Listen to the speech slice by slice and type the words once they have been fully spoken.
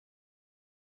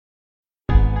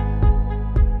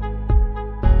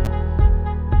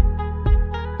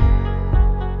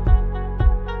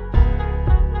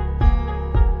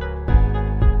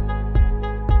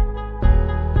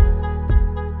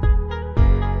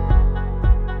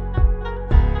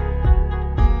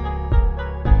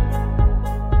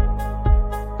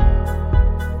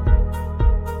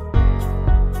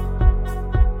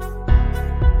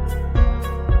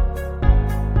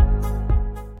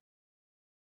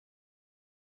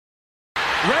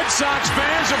Red Sox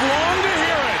fans have longed to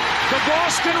hear it. The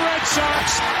Boston Red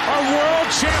Sox are world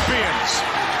champions.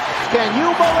 Can you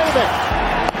believe it?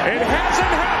 It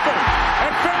hasn't happened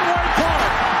at Fenway Park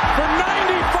for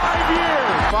 95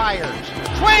 years. Fires.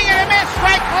 Swing and a miss.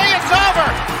 Strike three. It's over.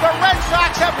 The Red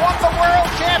Sox have won the world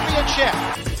championship.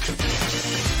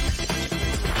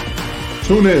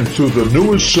 Tune in to the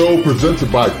newest show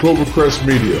presented by Clovercrest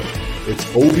Media. It's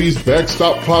Obie's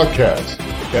Backstop Podcast.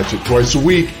 Catch it twice a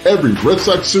week, every Red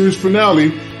Sox series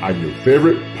finale on your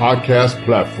favorite podcast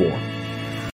platform.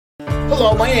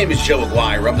 Hello, my name is Joe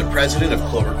Aguirre. I'm the president of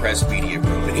Clovercrest Media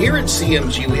Group. And here at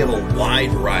CMG, we have a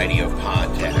wide variety of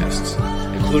podcasts,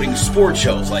 including sports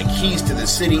shows like Keys to the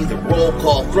City, The Roll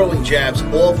Call, Throwing Jabs,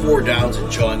 All Four Downs,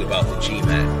 and Jawing About the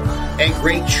G-Men. And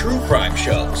great true crime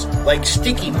shows like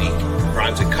Sticky Week,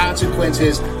 Crimes and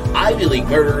Consequences, Ivy League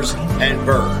Murders, and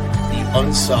Burn, the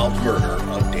unsolved murder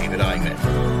of David Eichmann.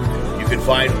 You can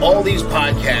find all these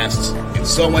podcasts and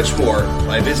so much more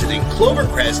by visiting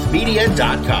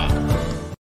ClovercrestMedia.com.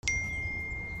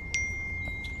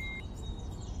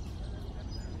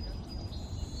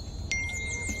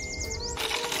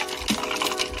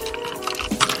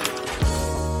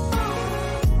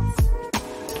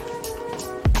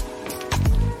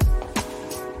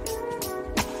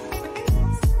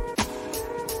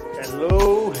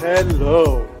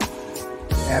 Hello.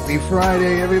 Happy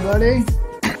Friday, everybody.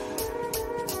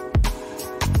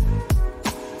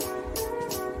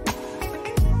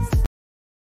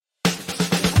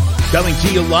 Coming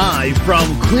to you live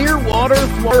from Clearwater,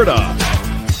 Florida.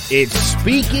 It's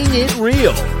Speaking It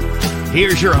Real.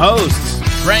 Here's your hosts,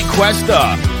 Frank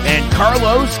Cuesta and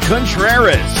Carlos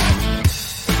Contreras.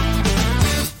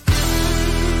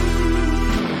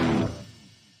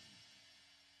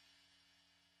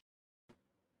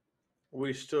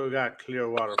 We still got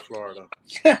Clearwater, Florida.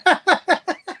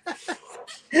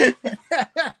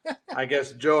 I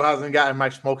guess Joe hasn't gotten my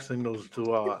smoke signals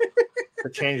to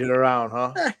change it around,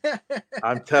 huh?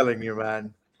 I'm telling you,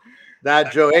 man.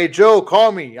 That Joe. Hey, Joe,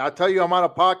 call me. I'll tell you I'm on a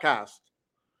podcast.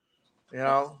 You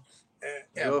know?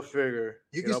 Yeah. Go figure.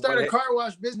 You can start a car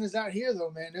wash business out here,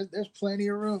 though, man. There's plenty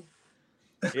of room.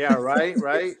 Yeah, right.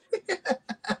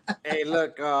 Hey,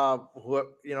 look,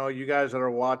 you guys that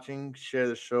are watching, share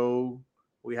the show.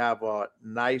 We have a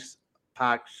nice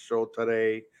packed show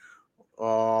today.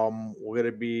 We're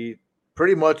gonna be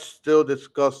pretty much still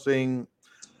discussing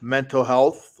mental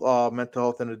health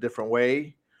in a different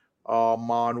way.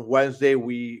 On Wednesday,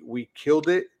 we killed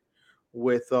it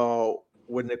with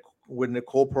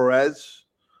Nicole Perez.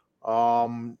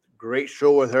 Great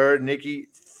show with her, Nikki.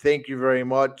 Thank you very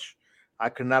much. I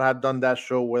could not have done that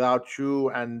show without you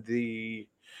and the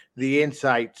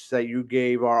insights that you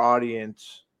gave our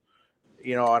audience,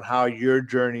 on how your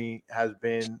journey has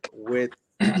been with,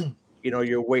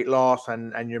 your weight loss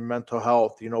and your mental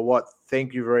health. You know what?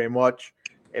 Thank you very much.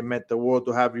 It meant the world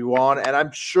to have you on, and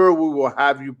I'm sure we will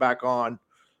have you back on,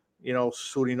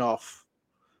 soon enough.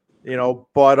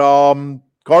 But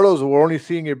Carlos, we're only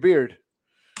seeing your beard.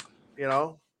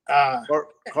 Carlos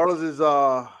is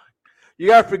you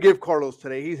gotta forgive Carlos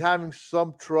today. He's having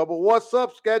some trouble. What's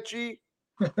up, Sketchy?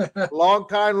 Long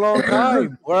time.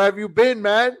 Where have you been,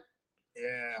 man?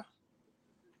 Yeah.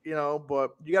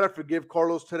 But you gotta forgive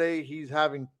Carlos today. He's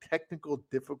having technical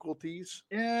difficulties.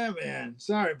 Yeah, man.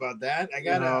 Sorry about that. I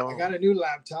got a new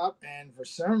laptop, and for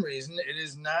some reason, it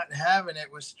is not having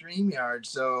it with StreamYard.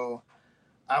 So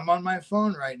I'm on my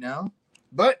phone right now,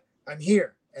 but I'm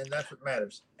here, and that's what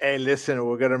matters. Hey, listen,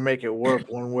 we're gonna make it work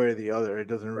one way or the other. It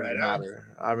doesn't really matter.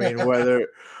 I mean, whether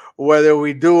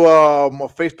we do a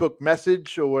Facebook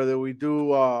message or whether we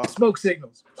do smoke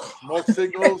signals,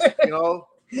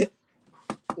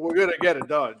 we're gonna get it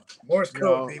done. Morse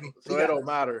code, baby. So it don't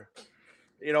matter.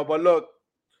 But look,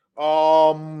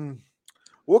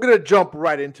 we're gonna jump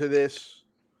right into this.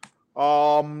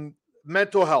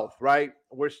 Mental health, right?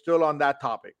 We're still on that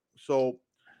topic. So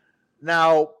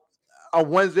now on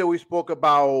Wednesday we spoke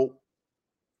about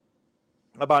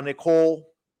Nicole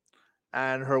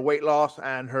and her weight loss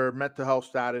and her mental health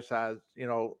status as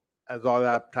all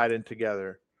that tied in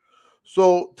together.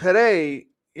 So today,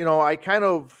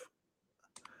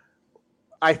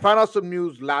 I found out some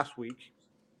news last week,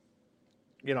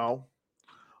 from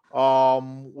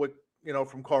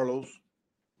Carlos,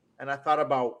 and I thought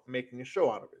about making a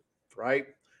show out of it, right?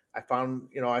 I found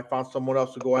someone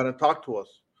else to go ahead and talk to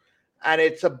us. And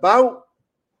it's about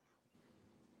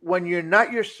when you're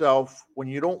not yourself, when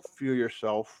you don't feel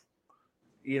yourself,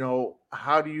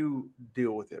 how do you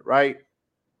deal with it, right?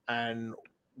 And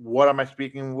what am I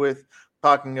speaking with?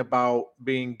 Talking about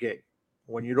being gay.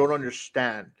 When you don't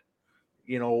understand,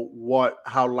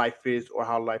 how life is or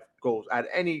how life goes at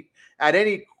any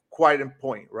quite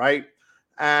point, right?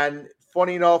 And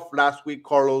funny enough, last week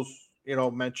Carlos,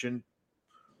 mentioned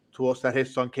to us that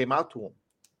his son came out to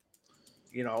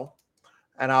him,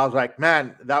 and I was like,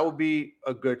 man, that would be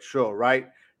a good show, right?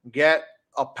 Get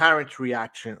a parent's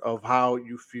reaction of how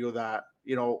you feel that,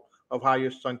 of how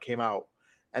your son came out.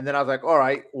 And then I was like, all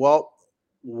right, well,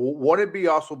 wouldn't it be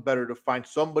also better to find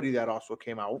somebody that also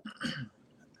came out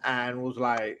and was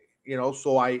like,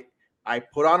 so I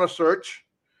put on a search,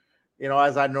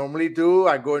 as I normally do.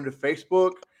 I go into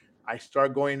Facebook, I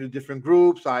start going to different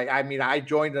groups. I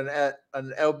joined an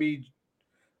LB,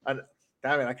 damn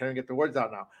it, I can't even get the words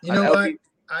out now. You know what?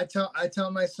 I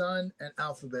tell my son an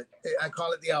alphabet. I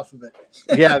call it the alphabet.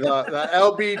 Yeah, the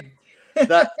LB.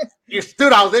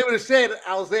 Dude, I was able to say it.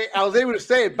 I was able to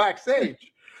say it backstage.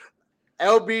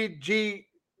 LBG.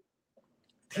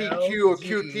 TQ or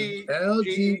QT.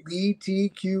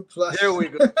 LGBTQ plus. There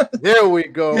we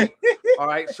go. All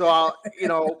right. So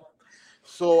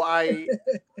I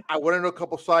went into a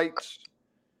couple sites,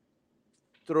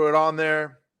 threw it on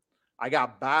there. I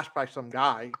got bashed by some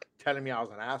guy telling me I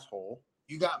was an asshole.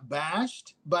 You got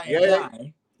bashed by a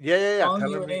guy? Yeah. Calling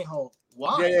you an a-hole.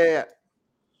 Why? Yeah.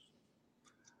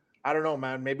 I don't know,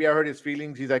 man. Maybe I hurt his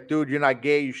feelings. He's like, dude, you're not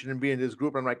gay. You shouldn't be in this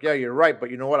group. I'm like, yeah, you're right. But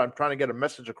you know what? I'm trying to get a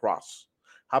message across.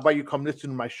 How about you come listen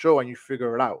to my show and you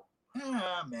figure it out?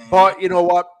 Man. But you know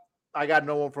what? I got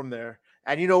no one from there.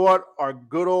 And you know what? Our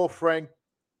good old friend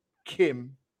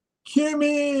Kimmy.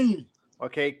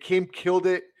 Okay, Kim killed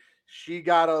it. She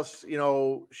got us,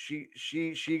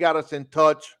 she got us in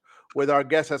touch with our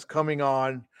guest that's coming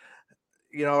on.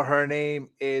 Her name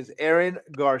is Erin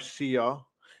Garcia.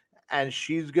 And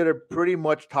she's going to pretty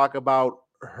much talk about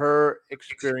her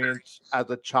experience as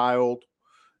a child,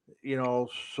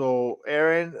 So,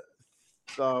 Erin,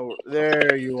 so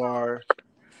there you are.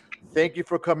 Thank you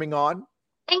for coming on.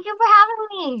 Thank you for having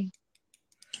me.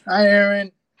 Hi,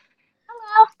 Erin.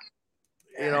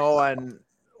 Hello. And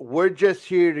we're just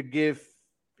here to give,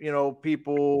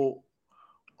 people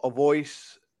a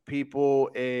voice, people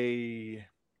an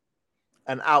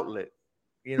outlet,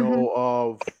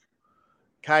 of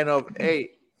kind of, hey,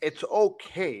 it's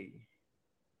okay.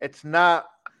 It's not,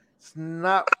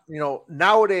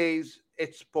 nowadays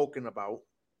it's spoken about.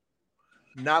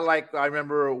 Not like I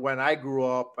remember when I grew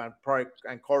up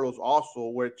and Carlos also,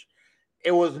 which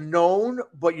it was known,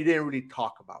 but you didn't really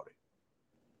talk about it.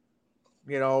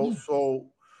 So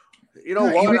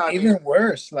even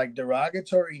worse, like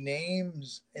derogatory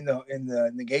names in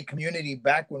the gay community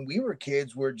back when we were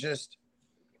kids were just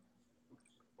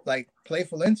like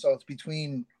playful insults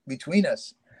between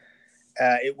us.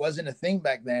 It wasn't a thing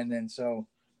back then, and so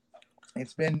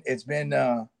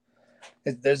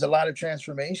there's a lot of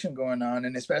transformation going on,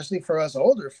 and especially for us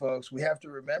older folks, we have to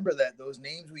remember that those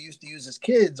names we used to use as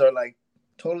kids are like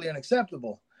totally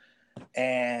unacceptable,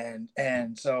 and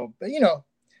so, but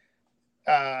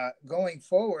going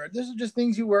forward, this is just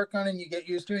things you work on and you get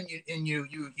used to, and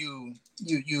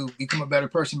you become a better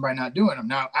person by not doing them.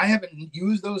 Now, I haven't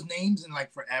used those names in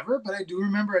like forever, but I do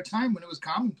remember a time when it was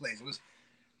commonplace. It was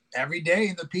every day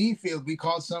in the PE field, we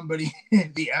called somebody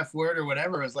the F word or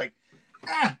whatever. It was like,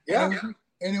 yeah,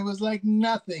 and it was like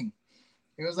nothing.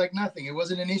 It was like nothing. It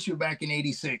wasn't an issue back in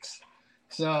 '86.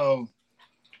 So,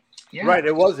 yeah. Right,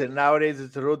 it wasn't. Nowadays,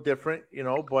 it's a little different,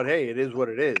 but hey, it is what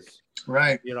it is.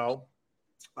 Right.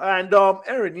 And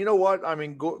Erin, you know what? I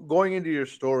mean, going into your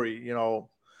story,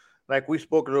 like we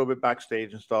spoke a little bit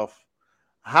backstage and stuff.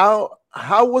 How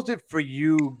was it for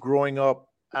you growing up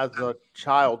as a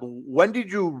child? When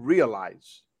did you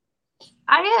realize?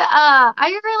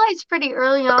 I realized pretty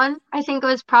early on. I think it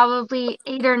was probably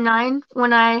 8 or 9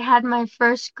 when I had my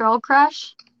first girl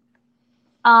crush.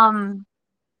 And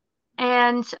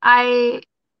I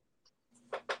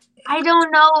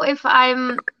don't know if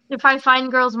I find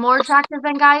girls more attractive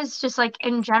than guys, just like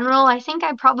in general. I think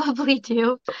I probably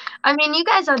do. I mean, you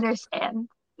guys understand,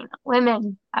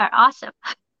 women are awesome.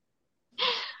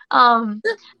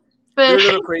 But you're a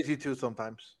little crazy too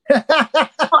sometimes.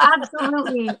 Oh,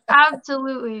 absolutely.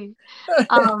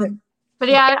 But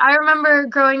yeah, I remember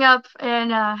growing up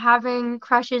and having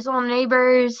crushes on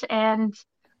neighbors and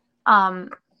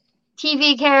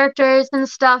TV characters and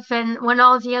stuff. And when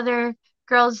all the other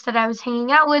girls that I was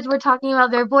hanging out with were talking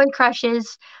about their boy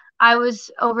crushes, I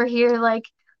was over here like,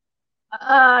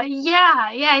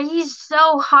 yeah, he's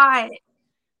so hot.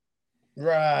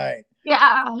 Right.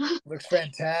 Yeah. Looks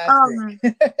fantastic.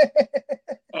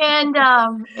 And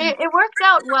it worked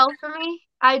out well for me.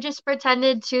 I just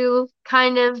pretended to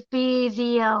kind of be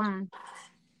the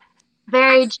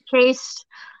very chaste,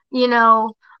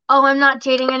 oh, I'm not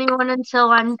dating anyone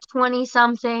until I'm 20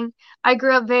 something. I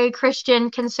grew up very Christian,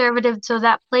 conservative, so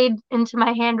that played into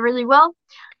my hand really well.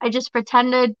 I just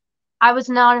pretended I was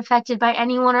not affected by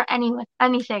anyone or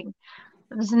anything.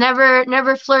 I was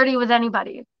never flirty with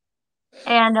anybody.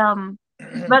 And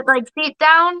but like deep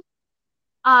down,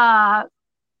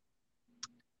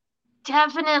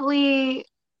 definitely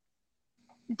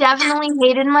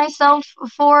hated myself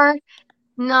for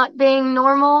not being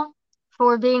normal,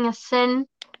 for being a sin.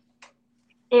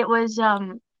 It was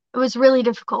really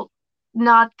difficult.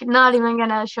 Not even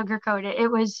gonna sugarcoat it.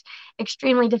 It was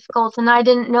extremely difficult, and I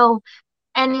didn't know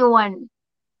anyone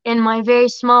in my very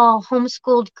small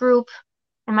homeschooled group,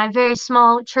 in my very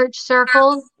small church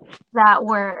circle, that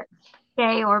were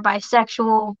gay or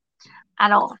bisexual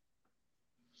at all.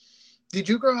 Did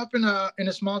you grow up in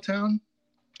a small town?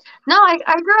 No, I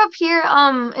grew up here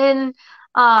in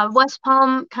West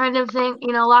Palm kind of thing,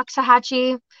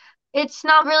 Loxahatchee. It's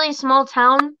not really a small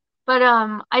town, but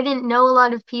I didn't know a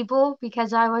lot of people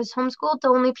because I was homeschooled. The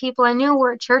only people I knew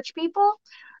were church people.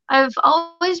 I've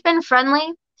always been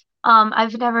friendly.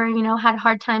 I've never, had a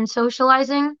hard time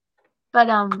socializing, but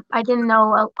I didn't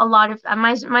know a lot of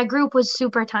my group was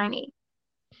super tiny.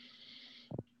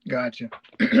 Gotcha.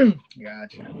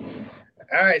 Gotcha.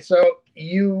 All right, so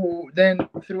you then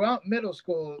throughout middle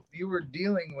school you were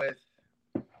dealing with,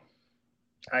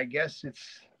 I guess it's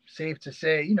safe to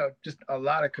say, just a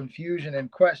lot of confusion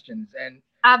and questions. And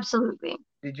absolutely.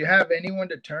 Did you have anyone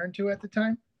to turn to at the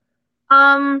time?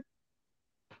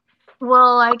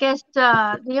 Well, I guess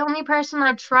the only person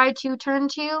I tried to turn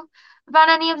to about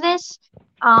any of this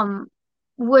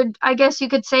would, I guess you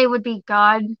could say, would be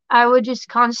God. I would just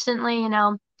constantly,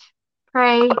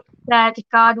 pray that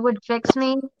God would fix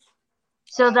me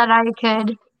so that I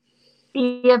could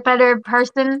be a better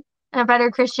person, a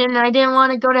better Christian. I didn't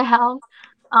want to go to hell.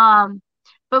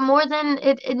 But more than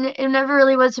it never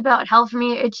really was about hell for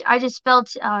me. I just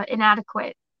felt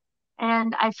inadequate,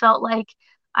 and I felt like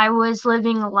I was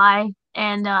living a lie,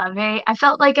 and I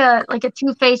felt like a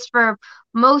two-faced for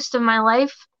most of my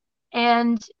life.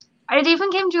 And it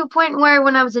even came to a point where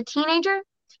when I was a teenager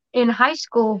in high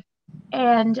school,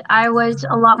 and I was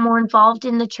a lot more involved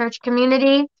in the church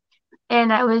community,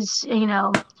 and I was,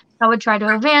 I would try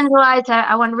to evangelize.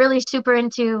 I went really super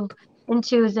into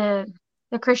the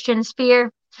Christian sphere.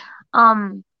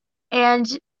 And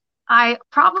I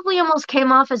probably almost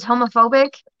came off as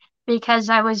homophobic because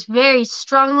I was very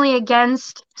strongly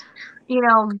against,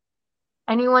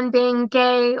 anyone being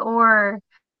gay or,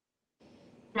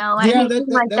 anything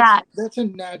like that. That's a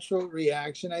natural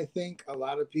reaction, I think. A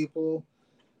lot of people,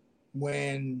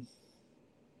 when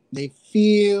they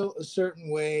feel a certain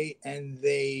way and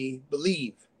they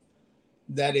believe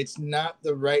that it's not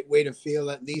the right way to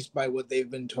feel, at least by what they've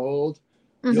been told,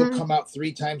 you'll come out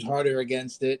 3 times harder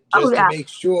against it just to make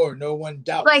sure no one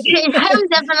doubts. Like, I'm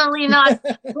definitely not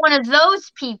one of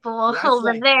those people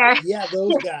over there. Yeah,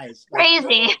 those guys.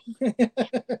 Crazy.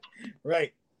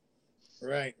 Right.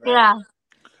 Yeah.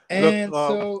 And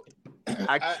so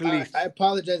actually, I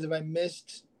apologize if I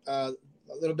missed a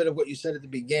little bit of what you said at the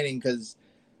beginning, because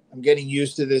I'm getting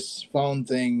used to this phone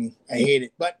thing. I hate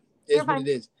it, but it's what it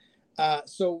is.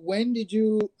 So when did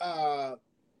you,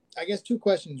 I guess 2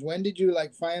 questions. When did you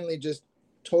finally just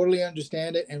totally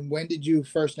understand it, and when did you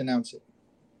first announce it?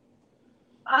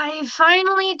 I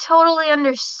finally totally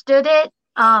understood it.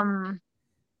 I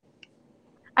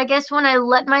guess when I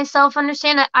let myself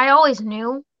understand it, I always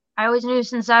knew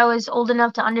since I was old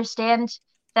enough to understand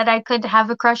that I could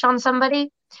have a crush on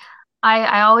somebody.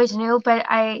 I always knew, but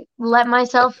I let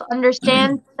myself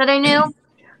understand that I knew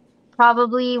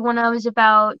probably when I was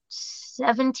about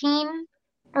 17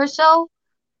 or so.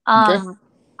 Okay.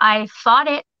 I fought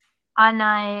it, and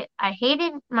I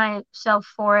hated myself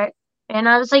for it. And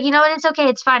I was like, you know what? It's okay.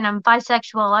 It's fine. I'm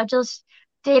bisexual. I'll just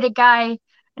date a guy,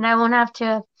 and I won't have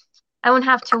to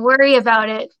worry about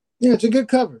it. Yeah, it's a good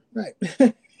cover, right?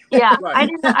 Yeah, right.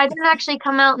 I didn't actually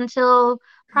come out until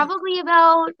probably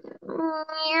about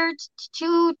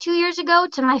 2 years ago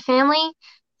to my family,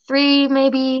 3,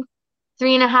 maybe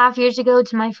 3.5 years ago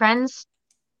to my friends.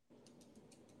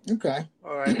 Okay.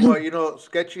 All right. Well,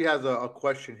 Sketchy has a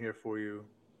question here for you.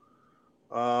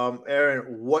 Aaron,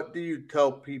 what do you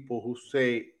tell people who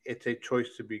say it's a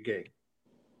choice to be gay?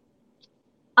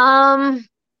 I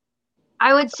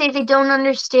would say they don't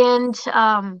understand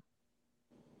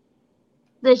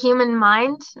the human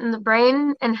mind and the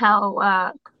brain and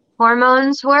how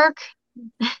hormones work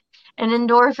and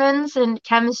endorphins and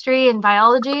chemistry and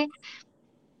biology.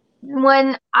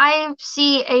 When I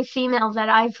see a female that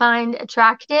I find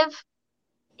attractive,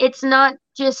 it's not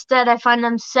just that I find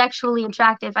them sexually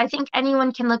attractive. I think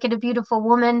anyone can look at a beautiful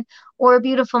woman or a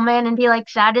beautiful man and be like,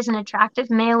 that is an attractive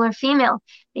male or female,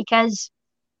 because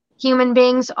human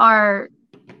beings are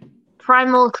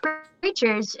primal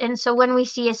creatures. And so when we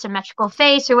see a symmetrical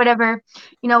face or whatever,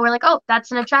 we're like, oh,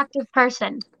 that's an attractive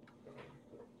person.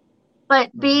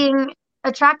 But being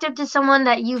attractive to someone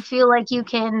that you feel like you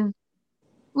can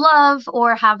love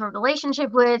or have a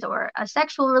relationship with or a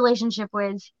sexual relationship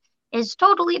with is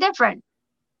totally different.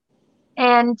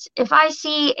 And if I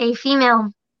see a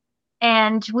female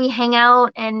and we hang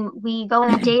out and we go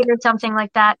on a date or something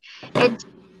like that,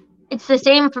 it's the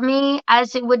same for me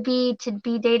as it would be to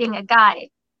be dating a guy.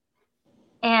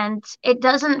 And it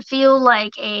doesn't feel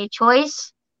like a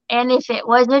choice. And if it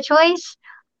was a choice,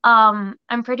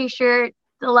 I'm pretty sure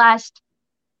the last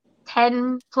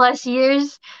 10 plus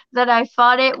years that I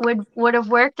thought it would have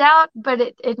worked out, but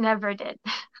it never did.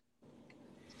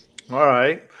 All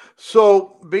right.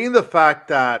 So, being the fact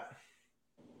that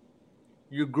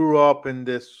you grew up in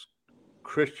this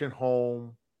Christian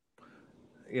home,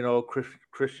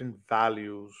 Christian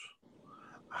values,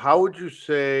 how would you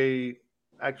say,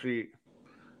 actually,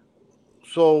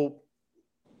 so,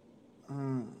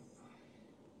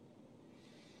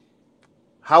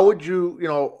 how would you,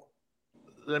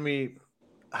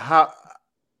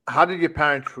 how did your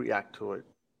parents react to it?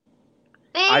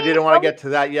 I didn't want to get to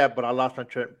that yet, but I lost my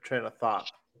train of thought.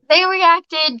 They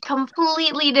reacted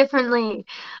completely differently.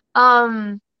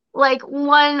 Like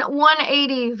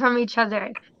 180 from each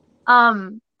other.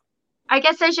 I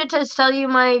guess I should just tell you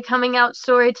my coming out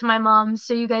story to my mom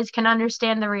so you guys can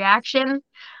understand the reaction.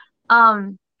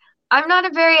 I'm not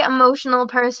a very emotional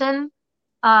person,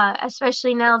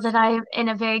 especially now that I'm in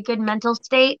a very good mental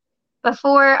state.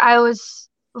 Before I was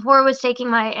taking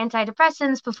my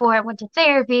antidepressants, before I went to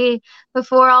therapy,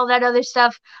 before all that other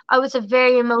stuff, I was a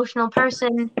very emotional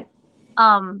person.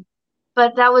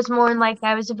 But that was more like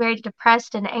I was a very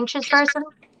depressed and anxious person.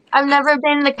 I've never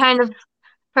been the kind of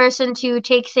person to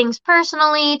take things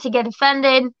personally, to get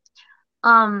offended.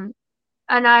 And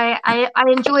I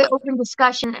enjoy open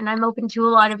discussion, and I'm open to a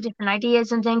lot of different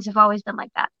ideas and things. I've always been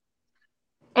like that.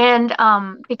 And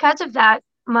because of that,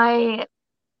 my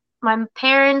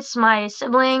parents, my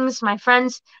siblings, my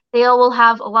friends, they all will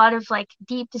have a lot of like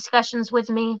deep discussions with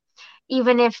me,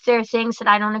 even if they're things that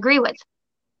I don't agree with.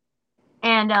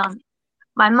 And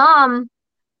my mom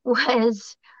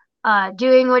was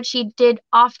doing what she did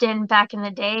often back in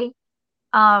the day,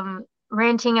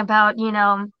 ranting about,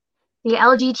 the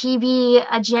LGBT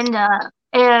agenda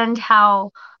and how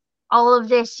all of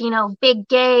this, big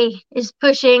gay is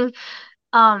pushing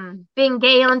being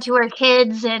gay onto her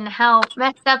kids and how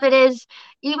messed up it is,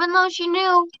 even though she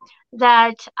knew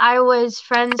that I was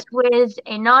friends with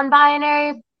a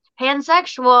non-binary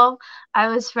pansexual, I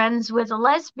was friends with a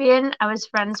lesbian, I was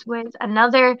friends with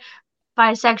another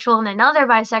bisexual and another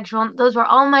bisexual. Those were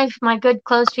all my good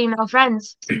close female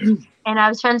friends. And I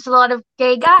was friends with a lot of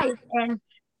gay guys. And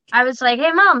I was like,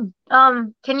 hey mom,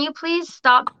 can you please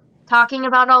stop talking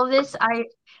about all this?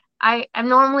 I'm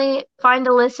normally fine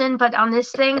to listen, but on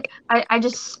this thing, I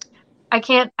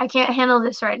can't handle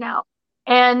this right now.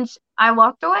 And I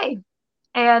walked away,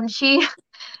 and she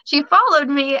followed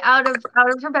me out of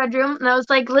her bedroom, and I was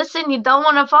like, listen, you don't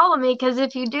want to follow me, because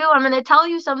if you do, I'm going to tell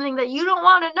you something that you don't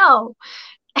want to know.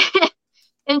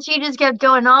 And she just kept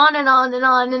going on and on and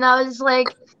on. And I was like,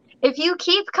 if you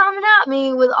keep coming at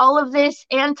me with all of this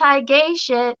anti-gay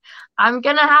shit, I'm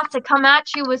going to have to come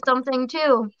at you with something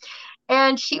too.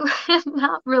 And she would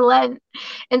not relent.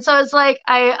 And so it's like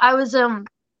I was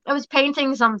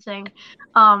painting something,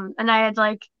 and I had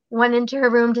like went into her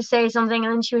room to say something,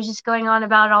 and then she was just going on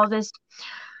about all this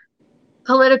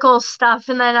political stuff,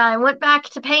 and then I went back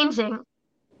to painting,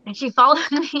 and she followed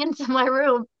me into my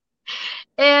room,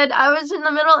 and I was in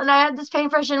the middle, and I had this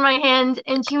paintbrush in my hand,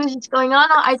 and she was just going on.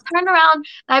 I turned around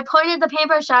and I pointed the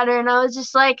paintbrush at her, and I was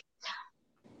just like,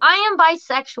 I am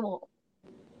bisexual.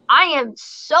 I am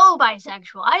so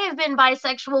bisexual. I have been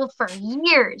bisexual for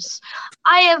years.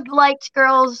 I have liked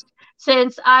girls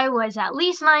since I was at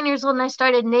least 9 years old, and I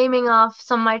started naming off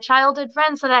some of my childhood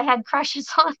friends that I had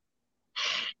crushes on.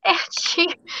 And she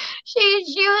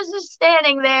was just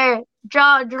standing there,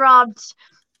 jaw dropped.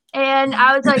 And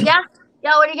I was like, yeah,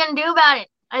 what are you going to do about it?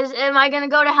 Am I going to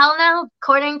go to hell now?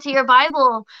 According to your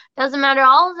Bible, doesn't matter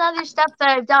all the other stuff that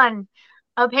I've done.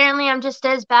 Apparently, I'm just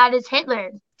as bad as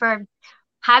Hitler for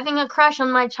having a crush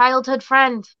on my childhood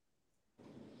friend.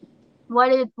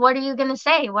 What are you gonna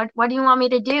say? What do you want me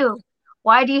to do?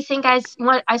 Why do you think I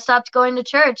stopped going to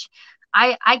church?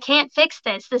 I can't fix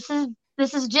this. This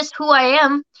is just who I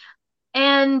am,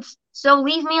 and so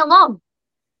leave me alone.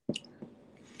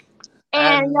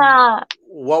 And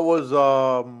what was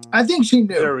I think she knew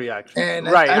their reaction? And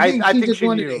right, I think she just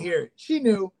wanted knew. to hear it. She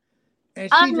knew,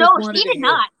 and she did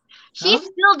not. She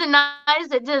still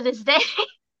denies it to this day.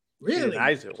 Really? She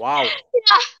denies it. Wow.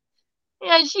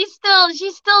 Yeah, she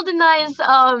still denies.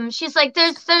 She's like,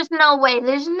 there's no way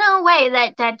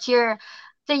that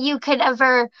you could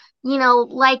ever,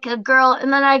 like a girl.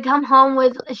 And then I come home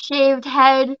with a shaved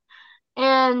head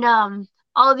and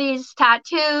all these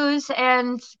tattoos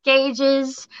and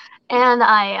gauges, and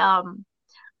I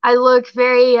look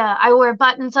very. I wear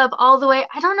buttons up all the way.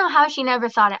 I don't know how she never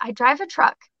thought it. I drive a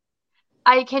truck.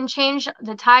 I can change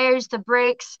the tires, the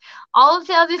brakes, all of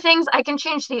the other things. I can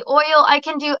change the oil. I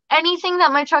can do anything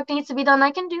that my truck needs to be done.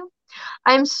 I can do.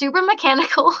 I'm super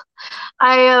mechanical.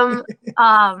 I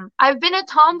am. I've been a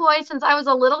tomboy since I was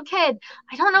a little kid.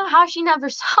 I don't know how she never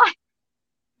saw it.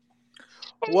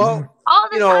 Well, all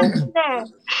the time there.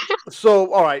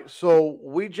 So, all right. So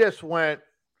we just went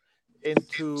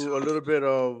into a little bit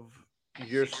of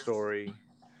your story,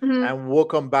 and we'll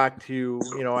come back to you.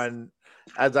 And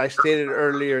as I stated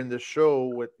earlier in the show,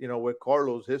 with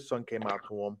Carlos, his son came out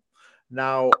to him.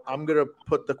 Now I'm gonna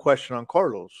put the question on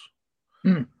Carlos.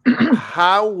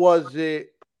 How was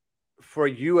it for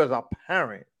you as a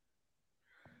parent?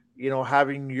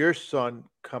 Having your son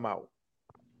come out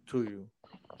to you.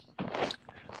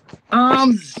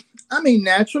 I mean,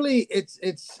 naturally, it's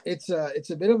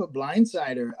a bit of a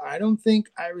blindsider. I don't think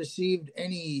I received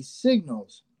any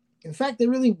signals. In fact, there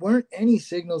really weren't any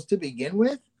signals to begin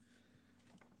with.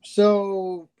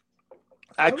 So,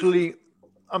 actually,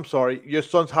 I'm sorry. Your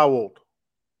son's how old?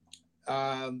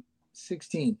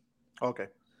 16. Okay.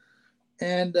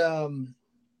 And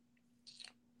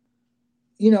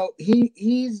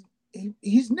he's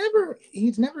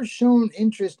never shown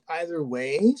interest either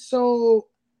way. So,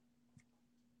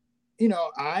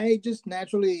 I just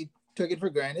naturally took it for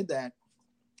granted that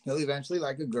he'll eventually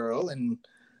like a girl, and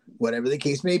whatever the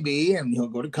case may be, and he'll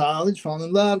go to college, fall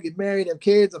in love, get married, have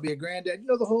kids, I'll be a granddad,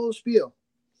 the whole spiel.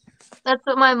 That's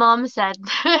what my mom said.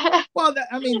 Well,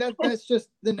 that's just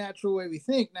the natural way we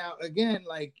think. Now, again,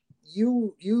 like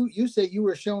you say you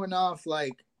were showing off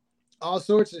like all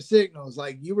sorts of signals,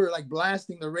 like you were like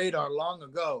blasting the radar long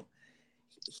ago.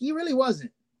 He really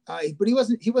wasn't, but he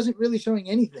wasn't really showing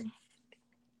anything.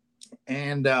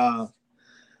 And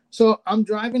so I'm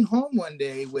driving home one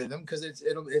day with him because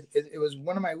it was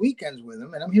one of my weekends with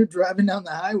him, and I'm here driving down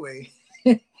the highway,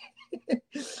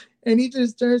 and he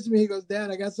just turns to me. He goes,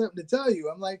 "Dad, I got something to tell you."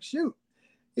 I'm like, "Shoot."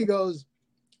 He goes,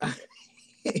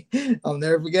 I'll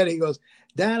never forget it. He goes,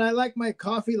 "Dad, I like my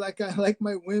coffee like I like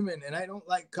my women, and I don't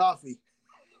like coffee."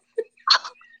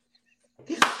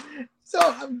 So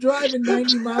I'm driving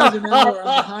 90 miles an hour on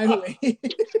the highway.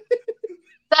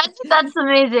 That's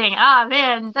amazing. Ah,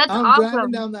 man, that's awesome. I'm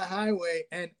driving down the highway,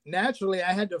 and naturally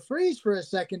I had to freeze for a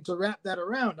second to wrap that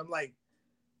around. I'm like,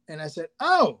 and I said,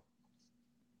 "Oh,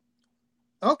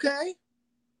 okay."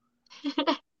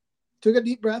 Took a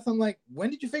deep breath. I'm like, "When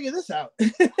did you figure this out?"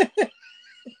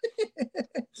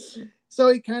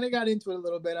 So he kind of got into it a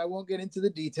little bit. I won't get into the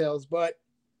details, but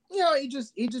he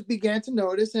just began to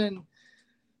notice, and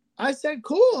I said,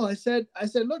 "Cool." I said,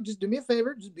 "Look, just do me a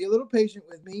favor. Just be a little patient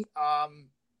with me.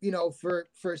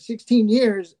 For 16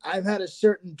 years, I've had a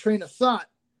certain train of thought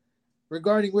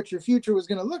regarding what your future was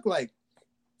going to look like.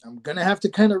 I'm going to have to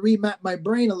kind of remap my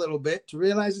brain a little bit to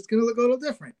realize it's going to look a little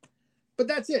different. But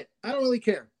that's it. I don't really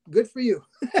care. Good for you."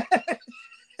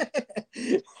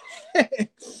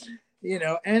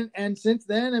 And since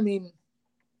then, I mean,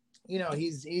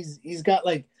 he's got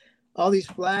like all these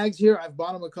flags here. I've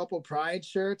bought him a couple Pride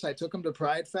shirts. I took him to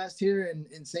Pride Fest here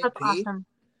in St. Pete.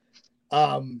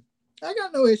 Awesome. I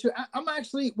got no issue. I'm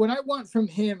actually, what I want from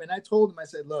him, and I told him, I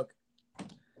said, "Look,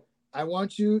 I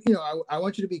want you, I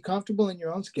want you to be comfortable in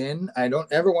your own skin. I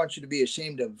don't ever want you to be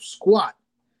ashamed of squat.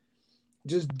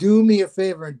 Just do me a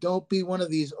favor and don't be one of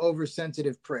these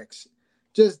oversensitive pricks.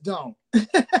 Just don't."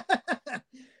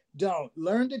 Don't.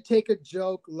 Learn to take a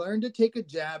joke. Learn to take a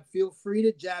jab. Feel free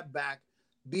to jab back.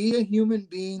 Be a human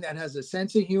being that has a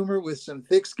sense of humor with some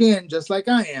thick skin, just like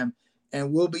I am,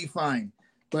 and we'll be fine.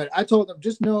 But I told him,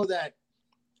 just know that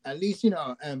at least,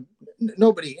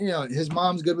 nobody, his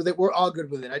mom's good with it. We're all good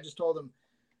with it. I just told him,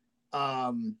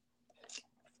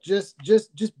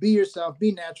 just be yourself,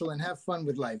 be natural, and have fun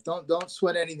with life. Don't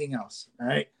sweat anything else. All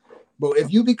right. But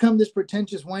if you become this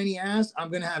pretentious, whiny ass, I'm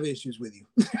going to have issues with you.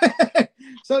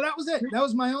 So that was it. That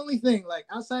was my only thing. Like,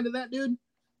 outside of that, dude,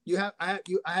 I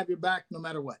have your back no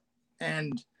matter what.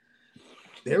 And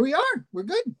there we are. We're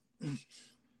good.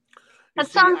 That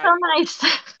sounds so nice.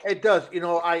 It does.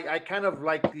 I kind of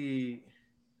like the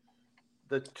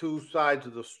the two sides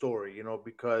of the story,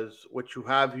 because what you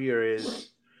have here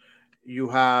is you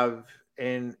have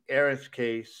in Aaron's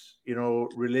case,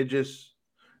 religious,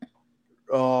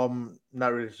 not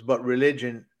religious, but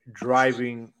religion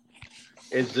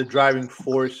is the driving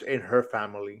force in her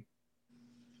family,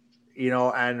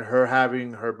 and her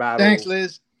having her battles. Thanks,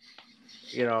 Liz.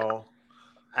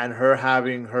 And her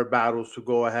having her battles to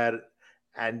go ahead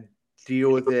and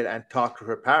deal with it and talk to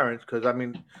her parents. Because, I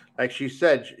mean, like she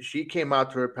said, she came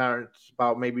out to her parents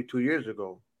about maybe 2 years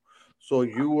ago. So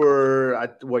you were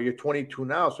you're 22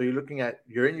 now. So you're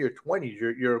in your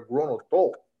 20s. You're a grown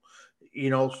adult,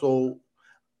 so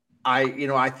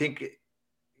I think,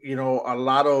 a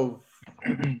lot of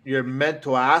your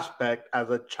mental aspect as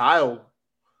a child,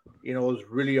 is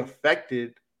really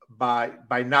affected by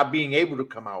not being able to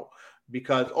come out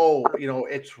because,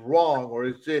 it's wrong or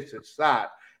it's this, it's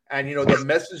that. And, the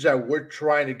message that we're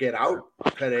trying to get out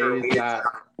today is that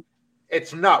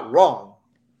it's not wrong.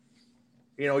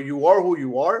 You are who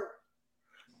you are,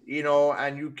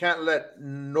 and you can't let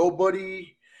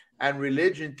nobody and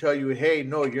religion tell you, hey,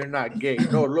 no, you're not gay.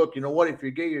 No, look, you know what? If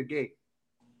you're gay, you're gay.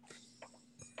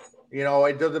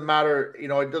 It doesn't matter.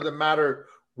 It doesn't matter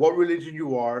what religion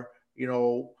you are,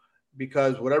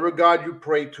 because whatever God you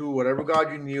pray to, whatever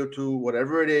God you kneel to,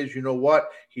 whatever it is, you know what?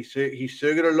 He's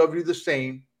still going to love you the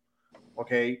same.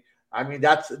 Okay. I mean,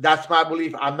 that's my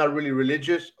belief. I'm not really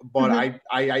religious, but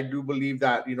I do believe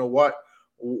that,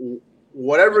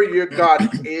 whatever your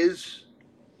God is,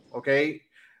 okay,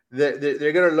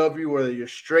 they're going to love you whether you're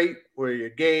straight, whether you're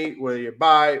gay, whether you're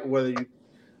bi,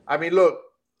 I mean, look,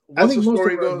 I think most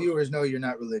of our viewers know you're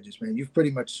not religious, man. You've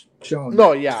pretty much shown.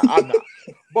 No, yeah, I'm not.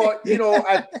 But,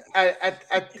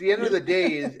 at the end of the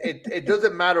day, it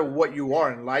doesn't matter what you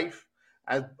are in life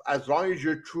as long as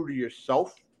you're true to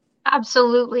yourself.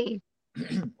 Absolutely.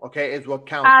 Okay, is what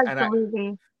counts.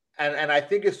 Absolutely. And I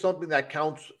think it's something that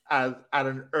counts at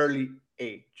an early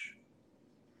age.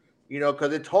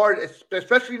 Because it's hard,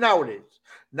 especially nowadays.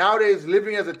 Nowadays,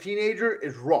 living as a teenager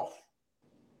is rough.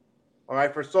 All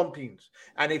right, for some teens.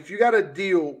 And if you got to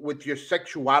deal with your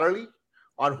sexuality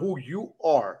on who you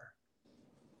are,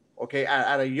 okay,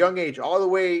 at a young age, all the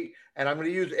way, and I'm going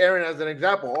to use Aaron as an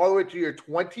example, all the way to your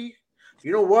 20s,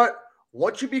 you know what?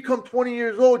 Once you become 20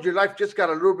 years old, your life just got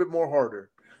a little bit more harder.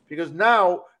 Because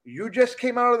now you just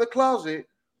came out of the closet,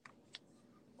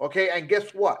 okay, and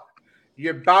guess what?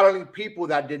 You're battling people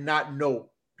that did not know.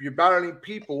 You're battling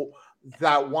people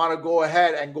that want to go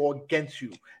ahead and go against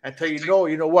you and tell you, no,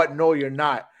 you know what? No, you're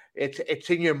not. It's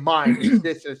in your mind. It's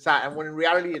this, it's that. And when in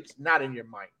reality, it's not in your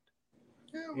mind.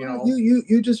 Yeah, well,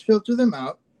 you just filter them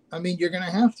out. I mean, you're going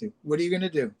to have to. What are you going to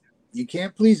do? You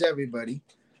can't please everybody.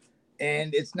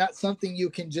 And it's not something you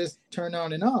can just turn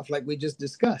on and off like we just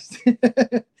discussed.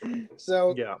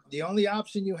 So the only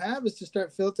option you have is to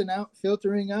start filtering out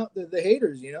the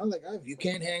haters, like, oh, if you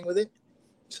can't hang with it,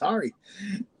 sorry.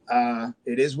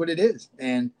 It is what it is.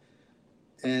 And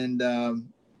I'm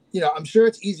sure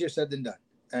it's easier said than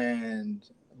done.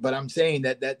 But I'm saying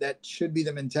that should be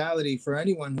the mentality for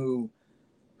anyone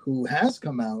who has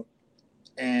come out,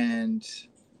 and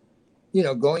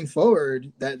going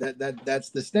forward, that's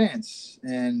the stance.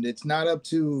 And it's not up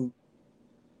to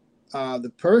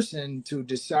the person to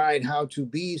decide how to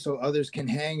be so others can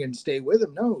hang and stay with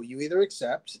them. No, you either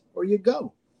accept or you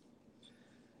go.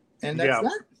 And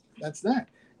that's that.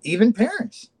 Even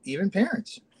parents.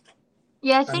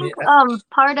 Yeah, I think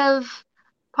part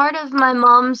of my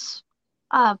mom's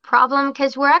problem,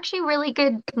 because we're actually really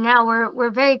good now.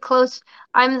 We're very close.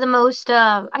 I'm the most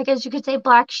I guess you could say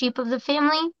black sheep of the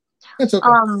family. That's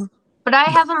okay. But I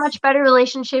have a much better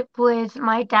relationship with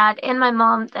my dad and my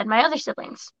mom than my other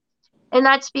siblings. And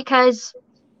that's because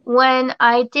when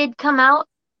I did come out,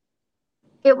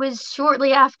 it was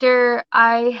shortly after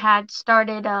I had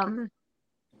started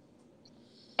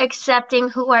accepting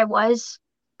who I was.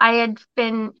 I had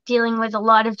been dealing with a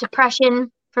lot of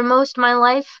depression for most of my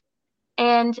life.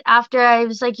 And after I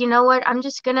was like, you know what, I'm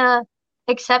just going to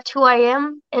accept who I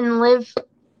am and live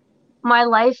my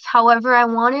life however I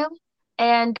want to,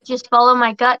 and just follow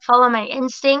my gut, follow my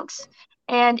instincts.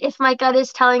 And if my gut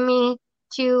is telling me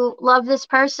to love this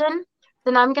person,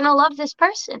 then I'm going to love this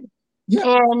person. Yeah.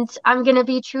 And I'm going to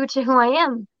be true to who I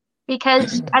am.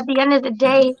 Because at the end of the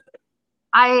day,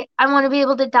 I want to be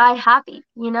able to die happy.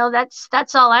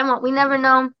 That's all I want. We never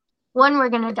know when we're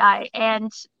going to die.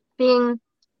 And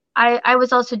I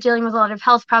was also dealing with a lot of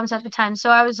health problems at the time.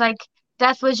 So I was like,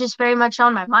 death was just very much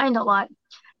on my mind a lot.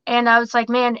 And I was like,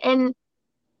 man, in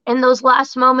those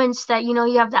last moments that, you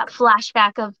have that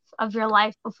flashback of your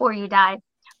life before you die,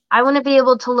 I want to be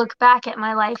able to look back at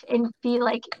my life and be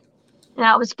like,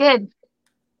 that was good.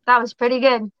 that was pretty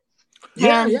good.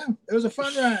 Yeah, it was a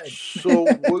fun ride. So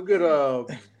we're gonna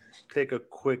take a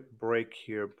quick break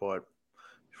here, but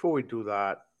before we do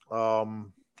that,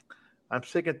 I'm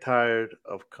sick and tired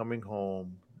of coming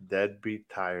home deadbeat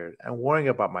tired and worrying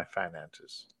about my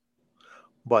finances.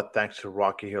 But thanks to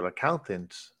Rocky Hill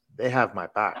Accountants, they have my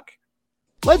back.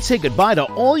 Let's say goodbye to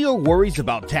all your worries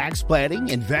about tax planning,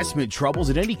 investment troubles,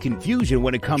 and any confusion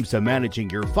when it comes to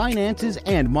managing your finances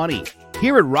and money.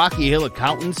 Here at Rocky Hill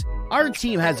Accountants, our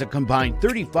team has a combined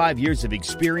 35 years of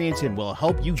experience and will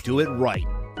help you do it right.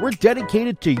 We're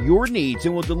dedicated to your needs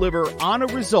and will deliver on a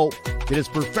result that is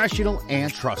professional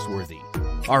and trustworthy.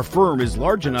 Our firm is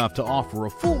large enough to offer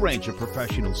a full range of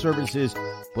professional services,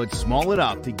 but small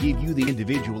enough to give you the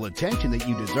individual attention that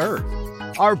you deserve.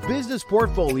 Our business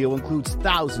portfolio includes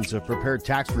thousands of prepared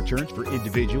tax returns for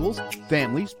individuals,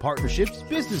 families, partnerships,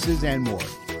 businesses, and more.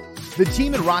 The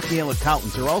team at Rocky Hill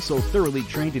Accountants are also thoroughly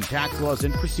trained in tax laws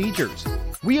and procedures.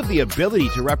 We have the ability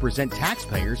to represent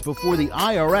taxpayers before the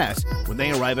IRS when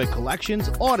they arrive at collections,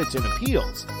 audits, and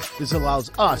appeals. This allows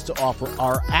us to offer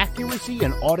our accuracy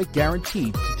and audit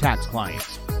guarantee to tax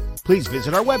clients. Please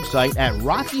visit our website at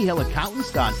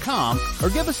rockyhillaccountants.com or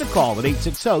give us a call at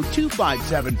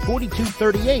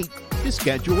 860-257-4238 to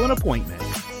schedule an appointment.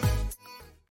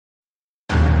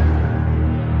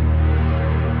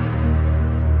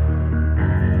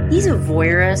 He's a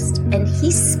voyeurist, and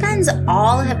he spends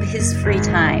all of his free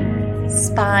time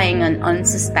spying on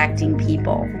unsuspecting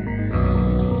people.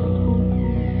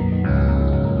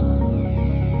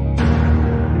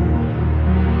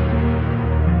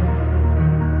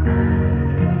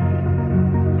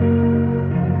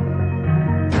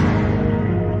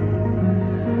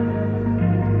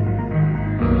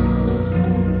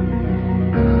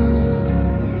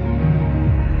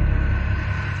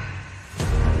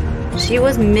 She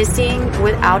was missing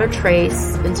without a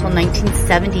trace until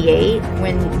 1978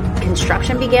 when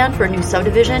construction began for a new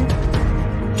subdivision.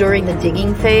 During the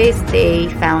digging phase, they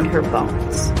found her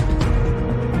bones.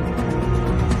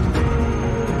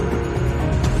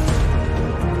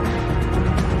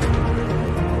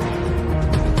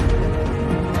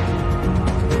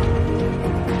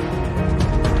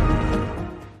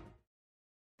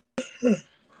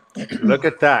 Look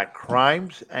at that.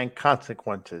 Crimes and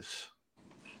consequences.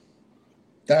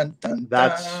 Dun, dun,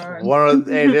 that's dun. One of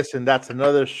hey, listen, that's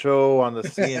another show on the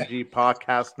CNG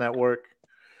Podcast Network.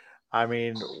 I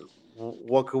mean,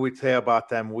 what could we say about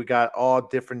them? We got all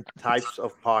different types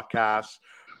of podcasts: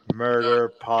 murder,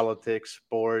 politics,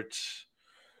 sports.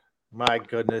 My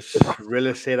goodness, real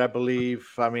estate, I believe.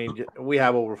 I mean, we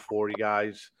have over 40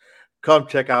 guys. Come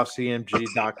check out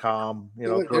cmg.com. You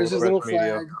know, look, there's his little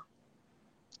flag.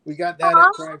 We got that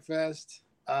at Pride Fest.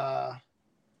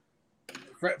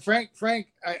 Frank,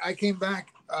 I came back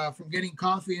from getting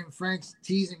coffee, and Frank's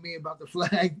teasing me about the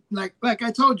flag. Like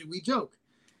I told you, we joke.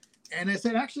 And I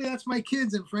said, actually, that's my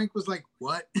kids. And Frank was like,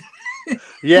 what?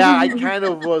 Yeah, I kind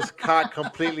of was caught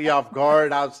completely off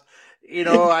guard. I was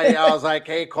like,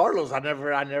 hey, Carlos, I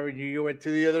never knew you went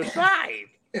to the other side.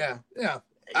 Yeah.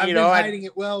 I've been hiding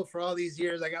it well for all these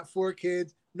years. I got 4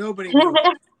 kids. Nobody knew.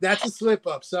 That's a slip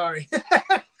up. Sorry.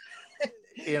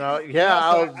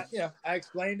 I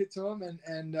explained it to him,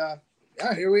 and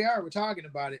here we are. We're talking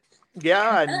about it.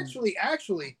 Yeah. And actually,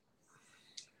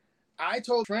 I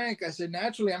told Frank, I said,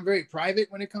 naturally, I'm very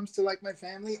private when it comes to like my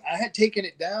family. I had taken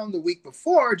it down the week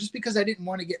before just because I didn't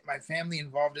want to get my family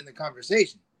involved in the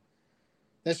conversation.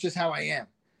 That's just how I am.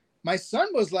 My son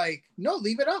was like, no,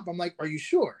 leave it up. I'm like, are you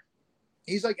sure?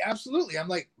 He's like, absolutely. I'm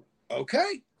like,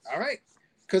 okay, all right.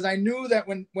 Because I knew that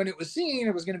when it was seen,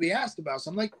 it was going to be asked about.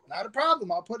 So I'm like, not a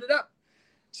problem. I'll put it up.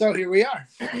 So here we are.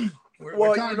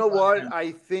 Well, you know what?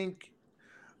 I think,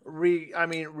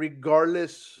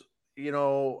 regardless,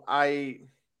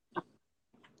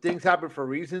 things happen for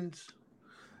reasons,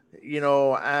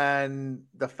 and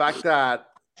the fact that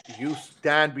you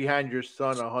stand behind your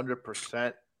son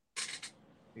 100%,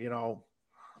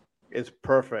 is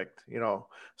perfect.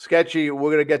 Sketchy,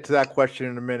 we're going to get to that question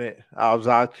in a minute. I was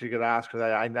actually going to ask for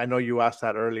that. I know you asked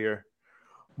that earlier.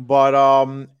 But,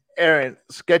 Aaron,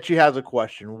 Sketchy has a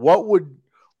question. What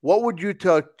would you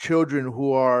tell children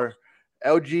who are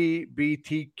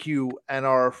LGBTQ and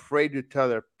are afraid to tell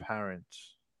their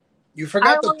parents? You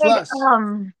forgot the plus.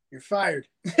 You're fired.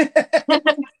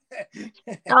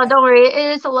 Oh, don't worry.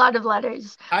 It is a lot of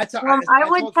letters. I would tell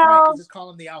Frank, just call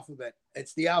them the alphabet.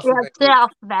 It's the alphabet. Yeah, it's the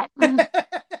alphabet.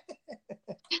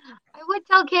 I would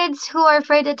tell kids who are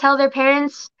afraid to tell their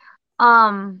parents,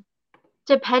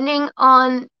 depending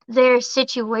on their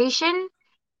situation.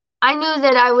 I knew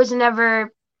that I was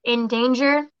never in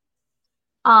danger.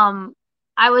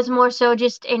 I was more so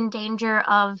just in danger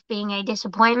of being a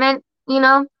disappointment,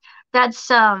 That's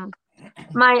my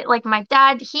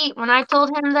dad, when I told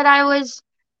him that I was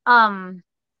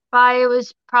bi, it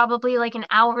was probably like an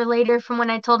hour later from when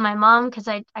I told my mom, because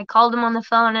I called him on the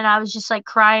phone and I was just like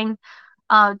crying.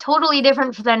 Totally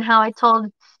different than how I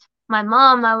told my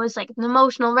mom. I was like an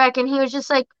emotional wreck, and he was just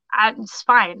like, it's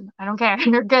fine, I don't care,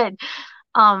 you're good.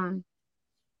 Kind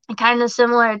of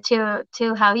similar to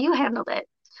how you handled it.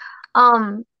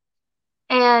 But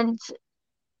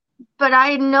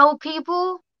I know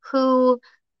people who,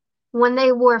 when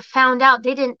they were found out,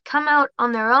 they didn't come out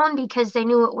on their own because they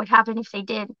knew what would happen if they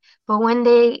did. But when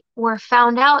they were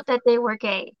found out that they were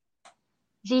gay,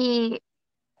 the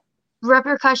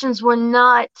repercussions were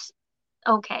not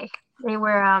okay. They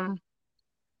were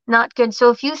not good.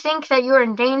 So if you think that you're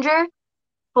in danger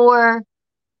for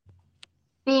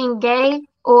being gay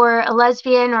or a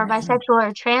lesbian or bisexual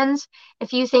or trans,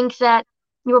 if you think that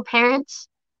your parents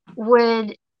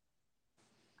would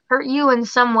hurt you in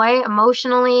some way,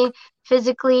 emotionally,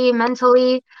 physically,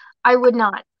 mentally, I would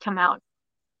not come out.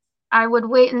 I would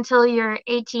wait until you're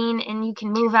 18 and you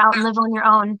can move out and live on your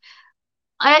own.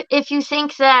 If you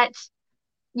think that,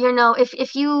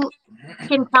 if you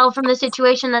can tell from the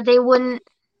situation that they wouldn't,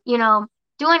 do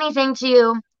anything to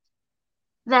you,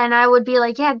 then I would be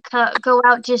like, yeah, go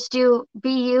out, just be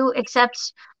you,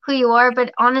 accept who you are.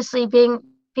 But honestly, being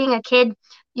a kid,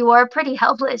 you are pretty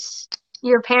helpless.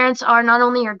 Your parents are not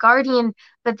only your guardian,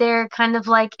 but they're kind of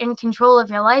like in control of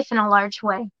your life in a large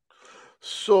way.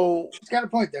 So she's got a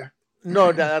point there.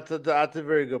 No, that's a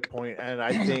very good point, and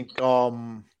I think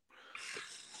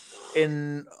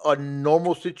in a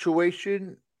normal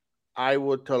situation, I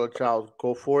would tell a child,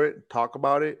 go for it, talk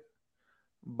about it.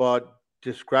 But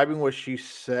describing what she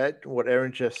said, what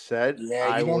Erin just said,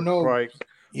 I don't know. Probably,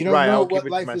 you don't know what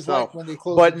life is like when they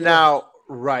close. But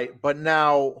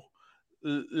now,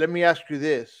 let me ask you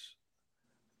this: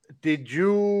 Did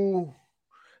you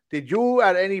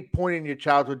at any point in your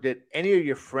childhood, did any of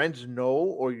your friends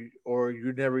know, or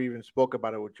you never even spoke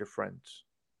about it with your friends?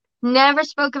 Never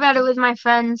spoke about it with my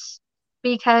friends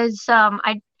because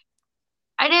I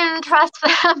didn't trust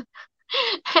them.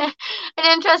 I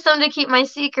didn't trust them to keep my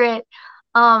secret.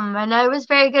 And I was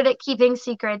very good at keeping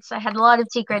secrets. I had a lot of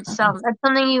secrets. So that's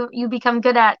something you become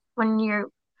good at when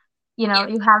you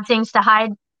have things to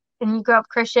hide and you grow up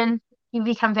Christian. You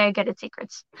become very good at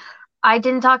secrets. I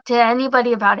didn't talk to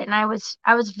anybody about it, and I was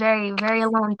very, very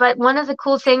alone. But one of the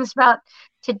cool things about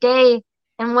today,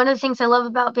 and one of the things I love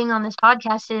about being on this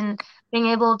podcast and being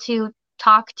able to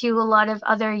talk to a lot of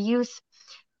other youth,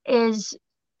 is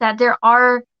that there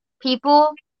are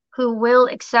people who will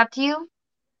accept you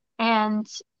and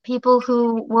people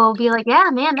who will be like,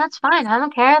 yeah, man, that's fine. I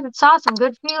don't care. That's awesome.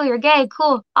 Good for you. You're gay.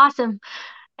 Cool. Awesome.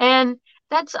 And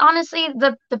that's honestly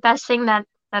the best thing that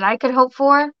I could hope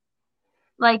for.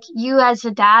 Like, you as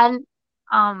a dad,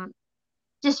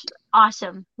 just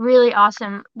awesome. Really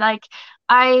awesome. Like,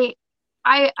 I'm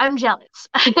jealous.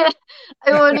 I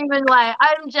won't even lie.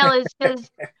 I'm jealous because,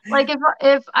 like,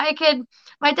 if I could,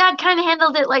 my dad kind of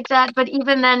handled it like that. But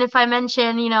even then, if I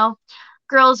mention,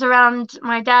 girls around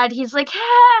my dad, he's like,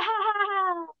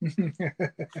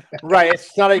 right.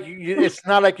 It's not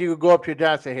like you could go up to your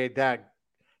dad and say, "Hey, Dad,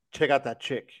 check out that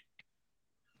chick."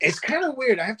 It's kind of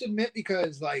weird, I have to admit,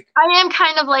 because like I am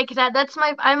kind of like that. That's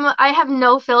I have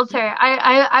no filter.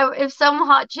 I if some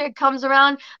hot chick comes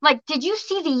around, I'm like, did you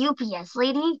see the UPS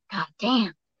lady? God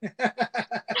damn.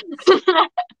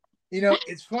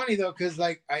 It's funny though, because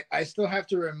like I still have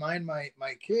to remind my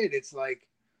kid. It's like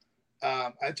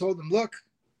I told him, look,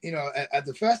 at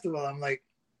the festival, I'm like,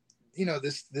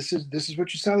 this is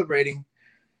what you're celebrating.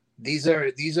 These are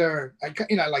these are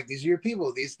your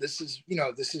people. This is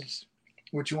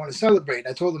what you want to celebrate.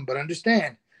 I told him, but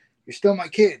understand, you're still my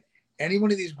kid. Any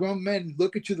one of these grown men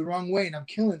look at you the wrong way and I'm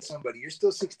killing somebody. You're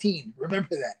still 16. Remember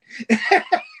that.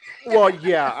 Well,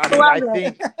 yeah.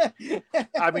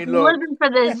 I mean, look, for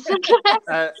this.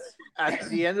 at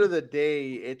the end of the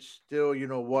day, it's still,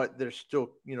 they're still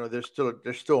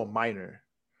a minor.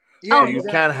 Yeah, so you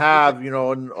can't have,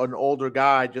 an older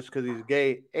guy just because he's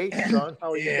gay. Hey, son,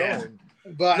 how are you doing?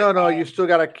 But no, you still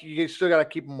gotta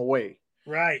keep him away.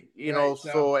 Right.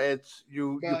 So it's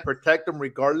you protect them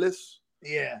regardless.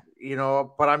 Yeah.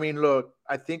 But I mean, look,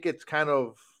 I think it's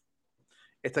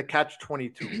it's a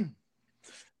catch-22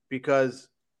 because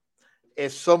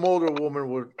if some older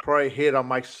woman would probably hit on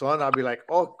my son, I'd be like,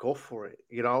 oh, go for it.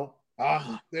 There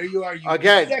you are. You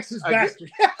sexist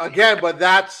bastard. Again, but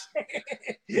that's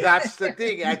the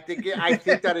thing. I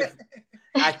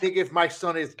think if my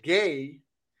son is gay,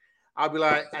 I'll be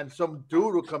like, and some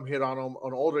dude will come hit on him,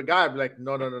 an older guy. I'll be like,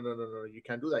 no, you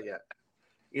can't do that yet.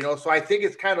 You know, so I think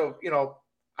it's kind of, you know,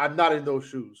 I'm not in those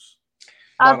shoes.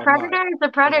 A predator is a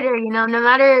predator, you know, no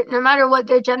matter what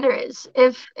their gender is.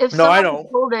 If someone's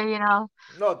older, you know.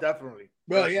 No, definitely.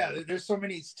 Well, yeah, there's so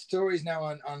many stories now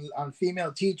on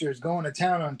female teachers going to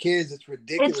town on kids. It's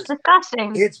ridiculous. It's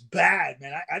disgusting. It's bad,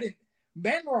 man. I didn't.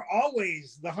 Men were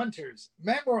always the hunters.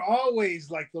 Men were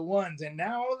always like the ones, and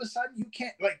now all of a sudden you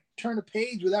can't like turn a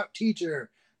page without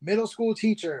teacher, middle school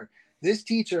teacher, this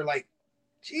teacher. Like,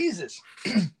 Jesus,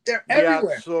 they're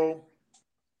everywhere. So,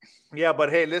 yeah,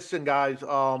 but hey, listen, guys.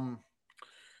 You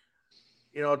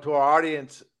know, to our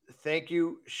audience, thank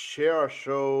you. Share our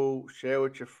show. Share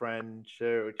with your friends.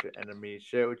 Share with your enemies.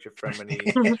 Share with your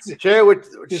frenemies. share with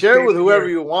whoever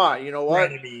you want. You know what?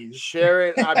 Frenemies. Share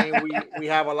it. I mean, we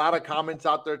have a lot of comments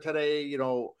out there today. You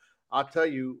know, I'll tell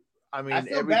you. I mean, I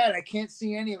feel bad. I can't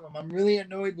see any of them. I'm really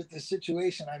annoyed with the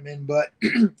situation I'm in. But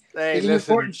hey, it's an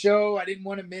important show. I didn't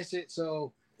want to miss it.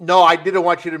 So. No, I didn't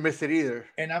want you to miss it either.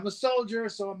 And I'm a soldier,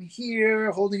 so I'm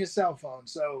here holding a cell phone.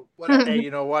 So whatever. Hey, you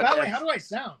know what? By the way, how do I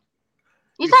sound?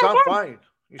 You sound fine.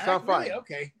 You sound fine. Really?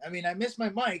 Okay. I mean, I missed my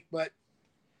mic, but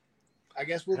I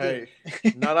guess we'll do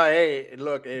it. No, hey,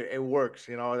 look, it works.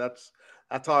 You know, that's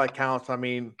all that counts. I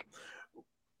mean,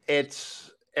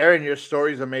 it's Aaron, your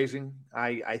story is amazing.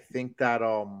 I think that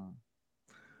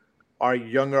our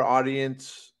younger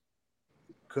audience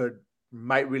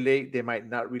might relate, they might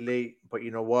not relate, but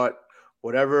you know what?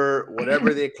 Whatever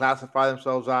they classify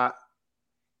themselves at,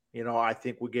 you know, I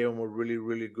think we gave them a really,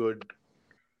 really good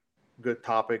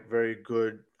topic, very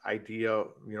good idea,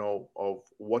 you know, of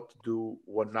what to do,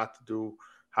 what not to do,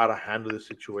 how to handle the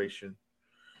situation.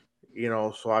 You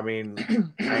know, so I mean,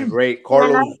 great.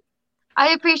 Carlos.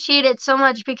 I appreciate it so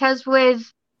much because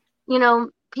with, you know,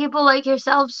 people like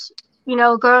yourselves, you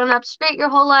know, growing up straight your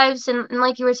whole lives, and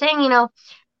like you were saying, you know,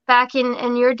 back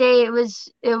in your day, it was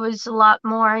a lot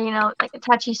more, you know, like a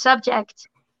touchy subject.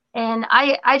 And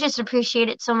I just appreciate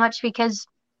it so much because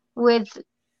with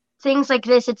things like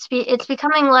this, it's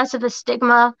becoming less of a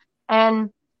stigma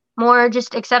and more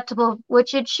just acceptable,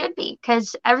 which it should be,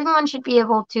 because everyone should be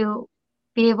able to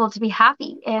be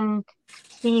happy and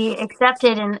be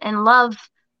accepted and love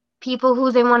people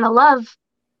who they want to love,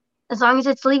 as long as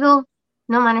it's legal,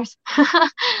 no manners.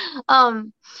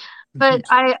 But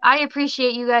I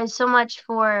appreciate you guys so much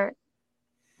for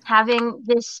having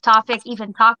this topic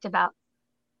even talked about.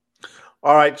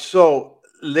 All right, so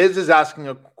Liz is asking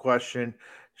a question.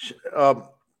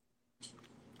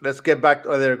 Let's get back.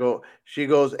 There you go. She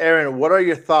goes, Aaron, what are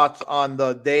your thoughts on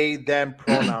the they, them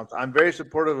pronouns? I'm very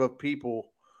supportive of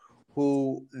people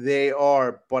who they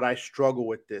are, but I struggle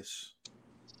with this.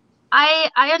 I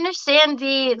understand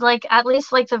the, like, at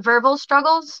least like the verbal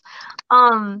struggles,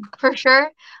 for sure.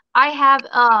 I have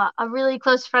a really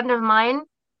close friend of mine,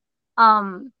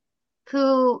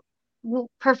 who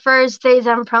prefers they,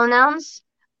 them pronouns.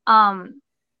 And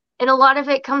a lot of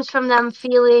it comes from them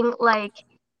feeling like,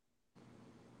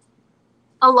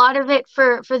 a lot of it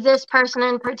for this person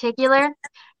in particular,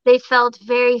 they felt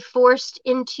very forced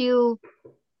into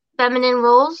feminine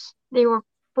roles. They were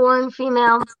born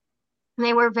female, and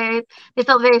they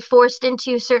felt very forced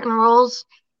into certain roles,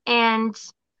 and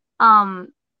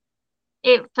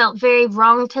it felt very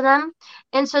wrong to them,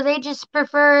 and so they just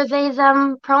prefer they,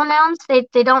 them pronouns.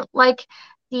 They don't like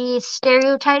the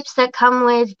stereotypes that come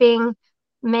with being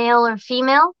male or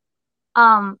female.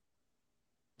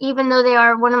 Even though they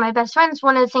are one of my best friends,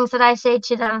 one of the things that I say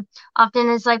to them often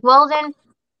is like, well, then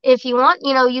if you want,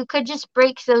 you know, you could just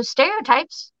break those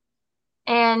stereotypes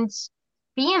and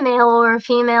be a male or a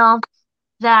female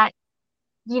that,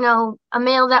 you know, a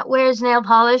male that wears nail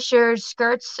polish or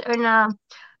skirts, and a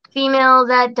female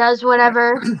that does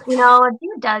whatever, you know, a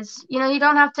dude does. You know, you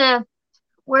don't have to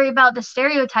worry about the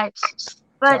stereotypes.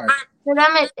 But for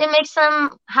them, it makes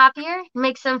them happier, it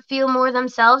makes them feel more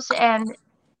themselves, and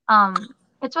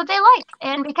it's what they like.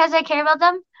 And because I care about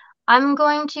them, I'm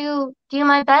going to do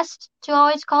my best to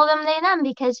always call them they, them,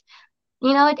 because,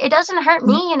 you know, it doesn't hurt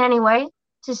me in any way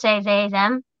to say they,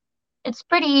 them. It's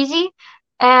pretty easy,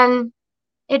 and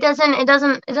it doesn't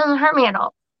hurt me at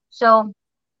all. So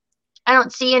I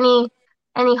don't see any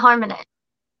harm in it.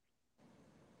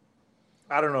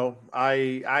 I don't know.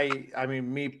 I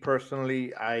mean, me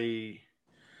personally,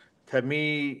 to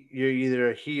me, you're either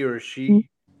a he or a she.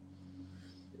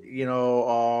 You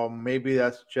know, maybe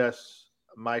that's just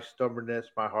my stubbornness,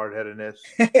 my hard-headedness.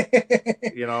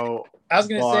 You know, I was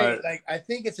gonna say, like, I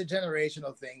think it's a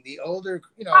generational thing. The older,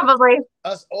 you know, probably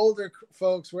us older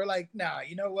folks, we're like, nah,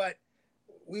 you know what?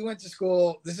 We went to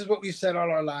school. This is what we've said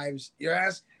all our lives. Your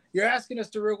ass, You're asking us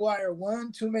to require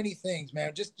one too many things,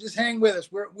 man. Just hang with us.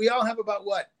 We all have about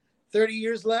 30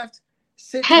 years left.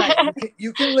 Sit tight.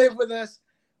 You can live with us.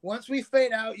 Once we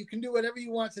fade out, you can do whatever you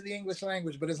want to the English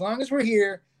language. But as long as we're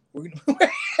here, we're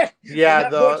gonna.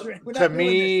 To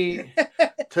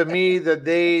me, the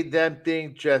they them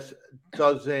thing just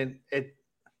doesn't it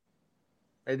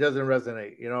doesn't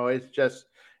resonate.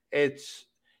 It's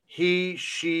he,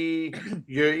 she.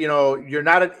 You're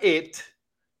not an it.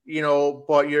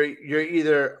 But you're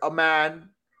either a man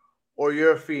or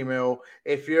you're a female.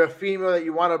 If you're a female that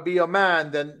you want to be a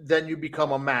man, then you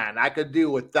become a man. I could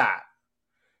deal with that.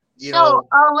 A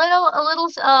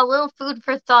little food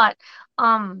for thought.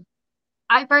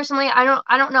 I personally, I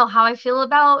don't know how I feel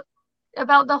about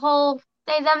the whole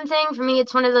they them thing. For me,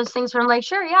 it's one of those things where I'm like,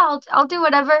 sure, yeah, I'll do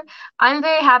whatever. I'm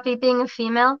very happy being a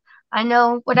female. I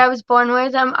know what I was born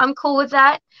with. I'm cool with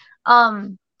that.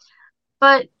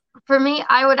 But for me,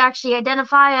 I would actually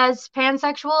identify as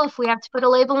pansexual if we have to put a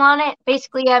label on it.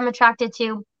 Basically, I'm attracted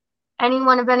to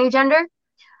anyone of any gender.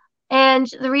 And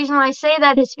the reason why I say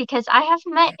that is because I have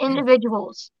met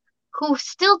individuals who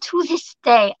still to this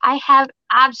day, I have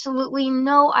absolutely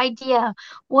no idea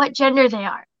what gender they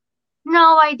are.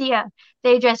 No idea.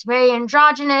 They dress very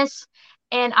androgynous,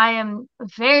 and I am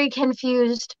very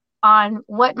confused on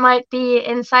what might be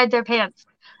inside their pants.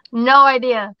 No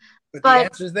idea. But the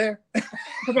answer's there.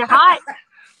 But they're hot.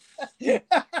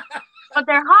 But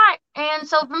they're hot. And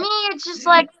so for me, it's just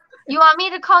like, you want me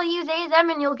to call you they, them,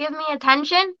 and you'll give me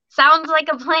attention? Sounds like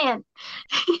a plan.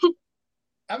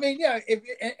 I mean, yeah.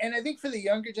 And I think for the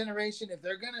younger generation, if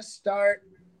they're going to start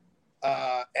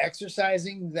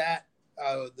exercising that,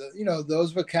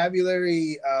 those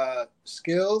vocabulary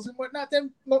skills and whatnot,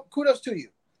 then kudos to you.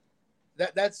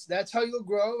 That's how you'll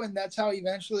grow, and that's how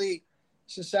eventually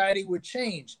society would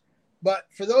change. But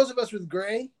for those of us with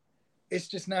gray, it's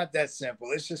just not that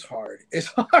simple. It's just hard. It's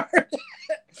hard.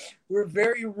 We're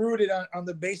very rooted on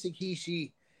the basic he,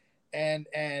 she. And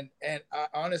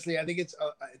honestly, I think it's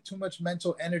too much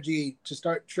mental energy to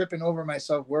start tripping over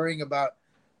myself, worrying about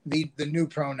the new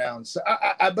pronouns. So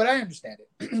but I understand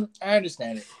it. I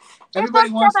understand it.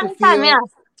 Everybody wants to feel. Yeah.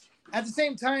 At the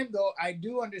same time, though, I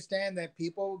do understand that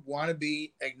people want to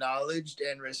be acknowledged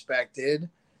and respected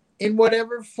in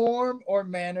whatever form or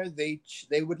manner they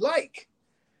would like.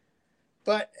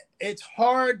 But it's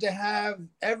hard to have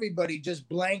everybody just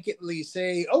blanketly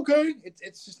say, okay,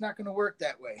 it's just not going to work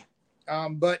that way.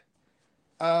 But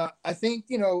I think,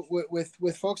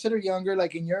 with folks that are younger,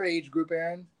 like in your age group,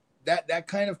 Aaron, that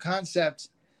kind of concept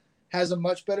has a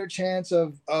much better chance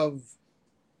of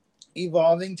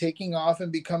evolving, taking off,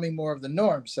 and becoming more of the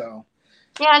norm. So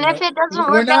yeah, and if it doesn't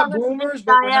work, we're not boomers,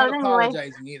 but we're not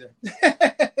apologizing either.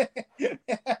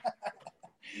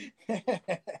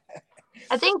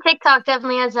 I think TikTok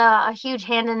definitely has a huge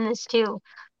hand in this too.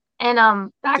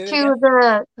 And back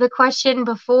to the question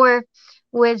before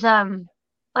with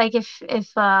like if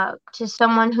to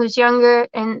someone who's younger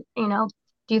and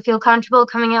do you feel comfortable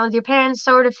coming out with your parents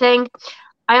sort of thing?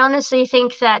 I honestly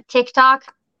think that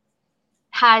TikTok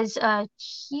has a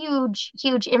huge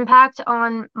impact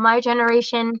on my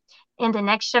generation and the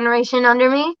next generation under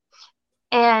me.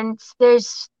 And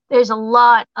there's a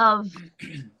lot of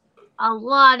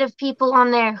people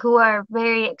on there who are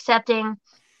very accepting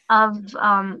of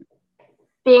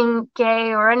being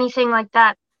gay or anything like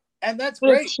that. And that's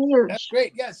great. It's huge. That's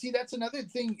great. Yeah. See, that's another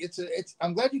thing.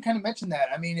 I'm glad you kind of mentioned that.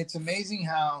 I mean, it's amazing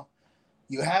how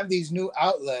you have these new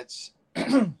outlets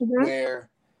where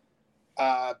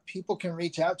people can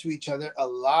reach out to each other a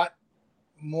lot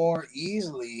more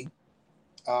easily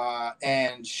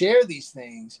and share these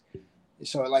things.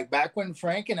 So like back when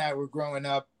Frank and I were growing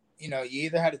up, you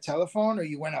either had a telephone or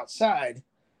you went outside,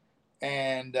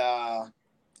 and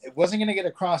it wasn't going to get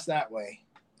across that way.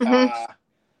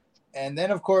 And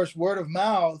then, of course, word of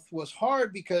mouth was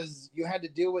hard because you had to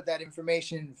deal with that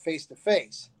information face to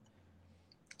face.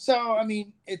 So, I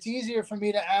mean, it's easier for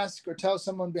me to ask or tell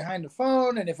someone behind the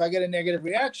phone. And if I get a negative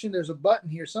reaction, there's a button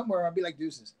here somewhere. I'll be like,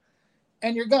 deuces.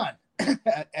 And you're gone.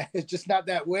 It's just not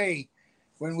that way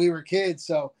when we were kids.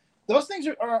 So those things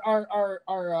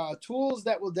are tools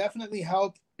that will definitely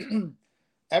help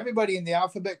everybody in the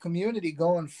alphabet community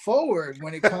going forward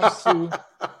when it comes to,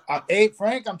 hey,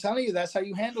 Frank, I'm telling you, that's how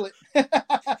you handle it.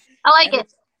 I like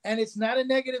it. And it's not a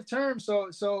negative term, so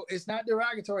it's not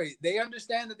derogatory. They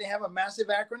understand that they have a massive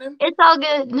acronym. It's all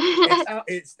good.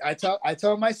 I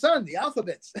tell my son the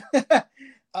alphabets.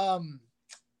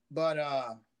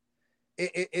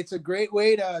 It's a great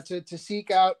way to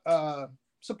seek out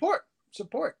support,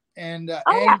 and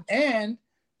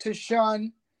to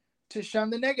shun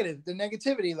the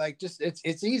negativity. Like, just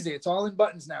it's easy. It's all in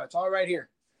buttons now. It's all right here.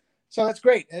 So that's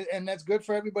great, and that's good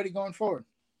for everybody going forward.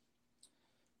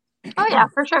 Oh yeah,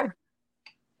 for sure.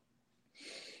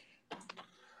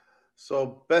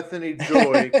 So Bethany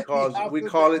Joy we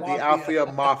call it the Alpha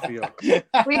Mafia.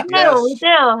 We do.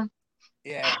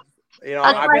 Yeah. You know,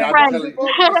 That's my friend.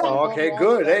 Okay,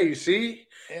 good. Hey, you see,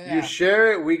 you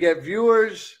share it. We get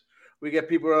viewers. We get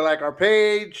people who like our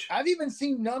page. I've even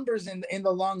seen numbers in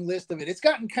the long list of it. It's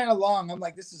gotten kind of long. I'm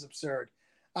like, this is absurd.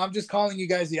 I'm just calling you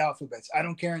guys the alphabets. I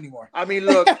don't care anymore. I mean,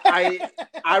 look, I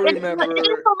remember. It is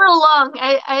a little long.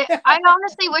 I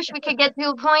honestly wish we could get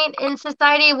to a point in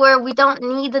society where we don't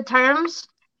need the terms.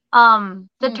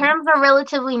 The terms are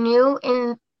relatively new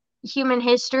in human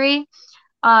history.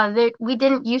 That we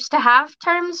didn't used to have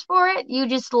terms for it. You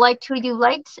just liked who you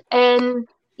liked, and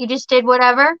you just did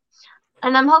whatever.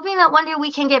 And I'm hoping that one day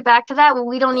we can get back to that where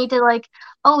we don't need to like,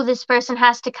 oh, this person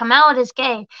has to come out as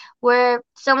gay, where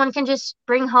someone can just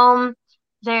bring home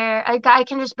a guy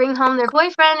can just bring home their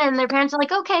boyfriend and their parents are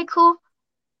like, okay, cool.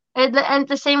 And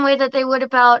the same way that they would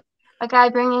about a guy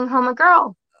bringing home a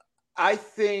girl. I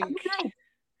think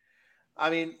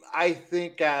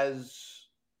as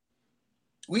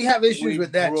we have issues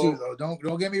with that too, though.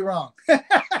 Don't get me wrong.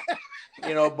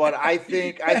 But I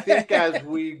think as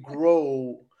we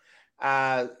grow,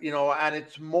 and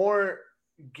it's more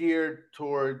geared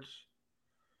towards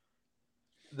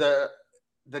the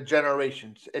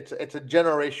generations. It's a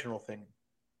generational thing,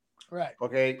 right?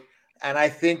 Okay, and I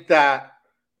think that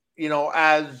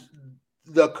as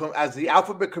the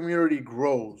alphabet community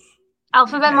grows,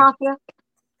 Alphabet Mafia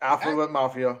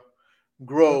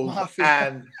grows,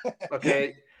 and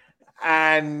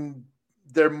and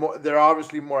they're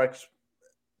obviously more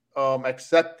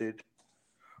accepted.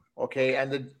 Okay,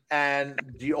 and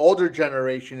the older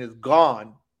generation is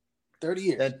gone. 30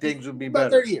 years. Then things would be better.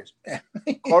 About 30 years.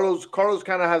 Carlos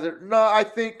kind of has it. No, I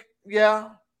think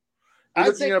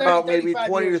I'd say about maybe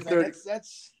 20 years, to 30. Man.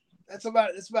 That's about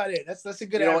it. That's a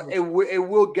good average. It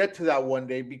will get to that one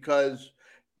day because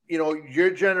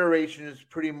your generation is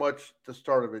pretty much the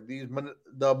start of it. The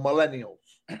millennials.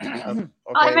 Okay? I'm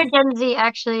a Gen Z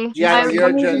actually. Yeah, you're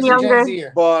a Gen Z.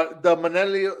 But the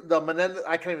millennial,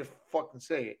 I can't even fucking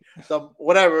say it. The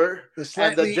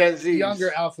slightly Gen Z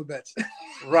younger alphabets.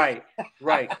 Right.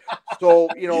 So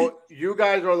you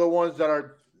guys are the ones that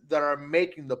are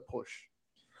making the push.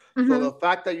 Mm-hmm. So the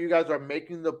fact that you guys are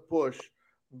making the push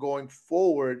going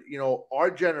forward, our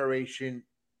generation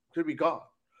could be gone.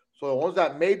 So the ones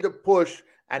that made the push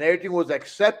and everything was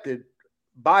accepted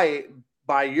by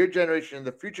your generation and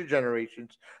the future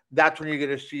generations, that's when you're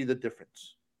going to see the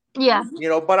difference. Yeah.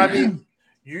 But I mean,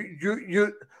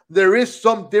 you there is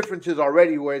some differences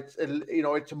already where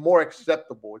it's more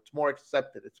acceptable, it's more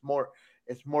accepted, it's more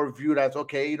viewed as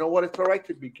okay. You know what? It's all right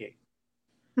to be gay.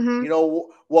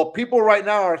 Mm-hmm. People right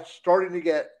now are starting to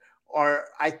get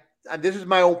and this is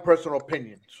my own personal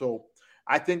opinion. So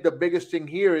I think the biggest thing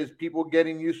here is people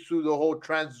getting used to the whole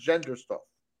transgender stuff.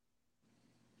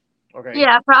 Okay.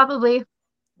 Yeah, probably.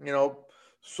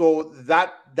 So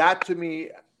that to me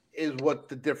is what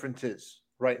the difference is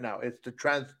right now. It's the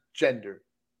transgender.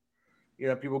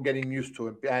 People getting used to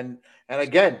it, and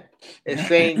again, it's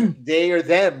saying they or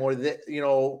them or the,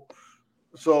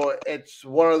 So it's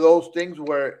one of those things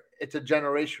where it's a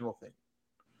generational thing.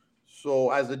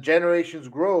 So as the generations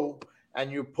grow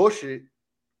and you push it,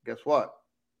 guess what?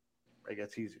 It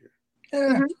gets easier.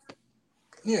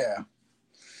 Yeah.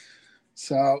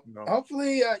 So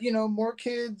hopefully, more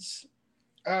kids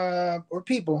or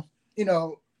people,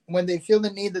 when they feel the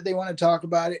need that they want to talk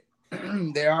about it,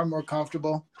 they are more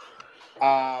comfortable.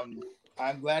 I'm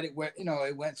glad it went,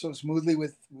 it went so smoothly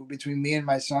between me and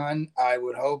my son. I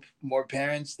would hope more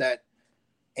parents that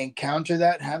encounter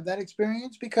that have that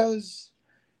experience, because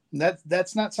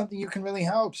that's not something you can really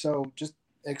help. So just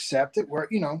accept it,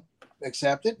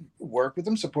 work with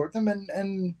them, support them,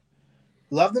 and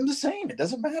love them the same. It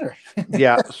doesn't matter.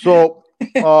 Yeah. So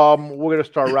we're gonna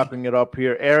start wrapping it up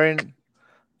here. Aaron,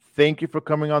 thank you for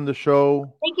coming on the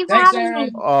show. Thank you for having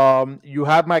me. You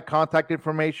have my contact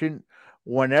information.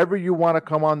 Whenever you want to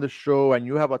come on the show and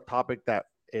you have a topic that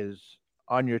is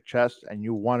on your chest and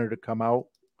you wanted to come out,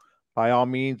 by all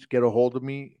means, get a hold of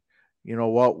me. You know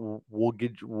what? We'll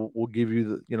give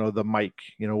you the mic.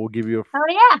 We'll give you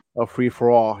a free for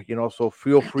all. So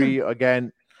feel free.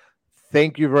 Again,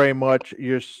 thank you very much.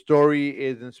 Your story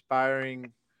is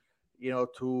inspiring.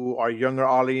 To our younger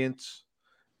audience.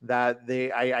 That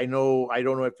I know, I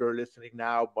don't know if they're listening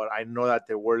now, but I know that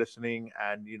they were listening,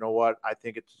 and you know what? I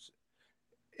think it's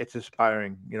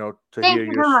inspiring, to hear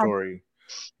your story.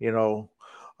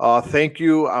 Thank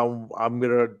you. I'm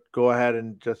gonna go ahead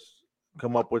and just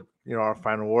come up with our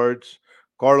final words.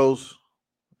 Carlos,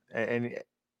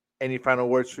 Any final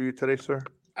words for you today, sir?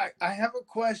 I have a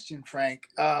question, Frank.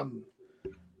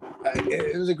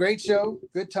 It was a great show,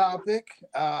 good topic.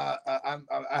 I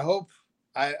hope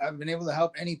I've been able to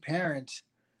help any parent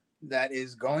that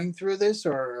is going through this,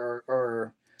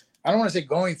 or I don't want to say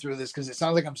going through this because it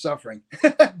sounds like I'm suffering,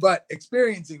 but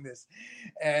experiencing this,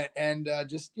 and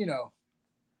just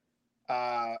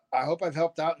I hope I've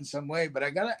helped out in some way. But I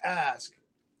gotta ask,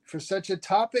 for such a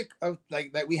topic of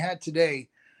like that we had today,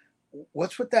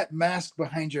 what's with that mask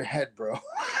behind your head, bro?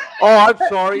 Oh, I'm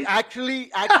sorry.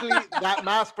 Actually, that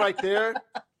mask right there,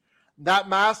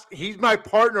 he's my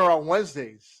partner on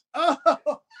Wednesdays.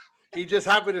 Oh, he just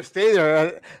happened to stay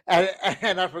there,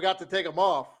 and I forgot to take him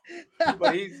off.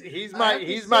 But he's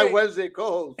my Wednesday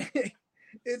co-host.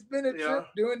 It's been a trip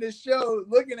doing this show,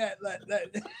 looking at that.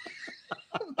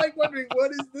 I'm like wondering,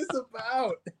 what is this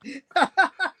about?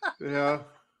 Yeah.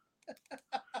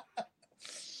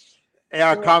 And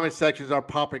our comment sections are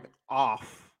popping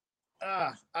off.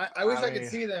 I wish I could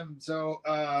see them. So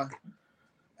I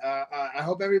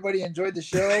hope everybody enjoyed the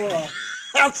show.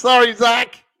 I'm sorry,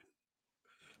 Zach.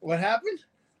 What happened?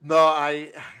 No,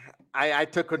 I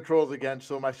took controls again,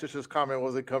 so my sister's comment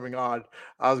wasn't coming on.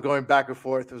 I was going back and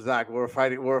forth with Zach. We were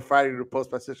fighting to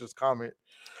post my sister's comment.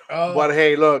 Oh. But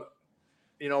hey, look,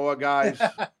 you know what, guys?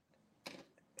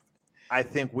 I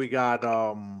think we got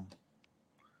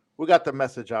the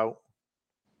message out.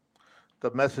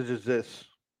 The message is this.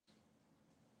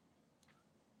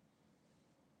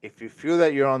 If you feel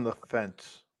that you're on the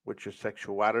fence with your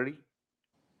sexuality,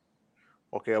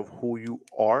 okay, of who you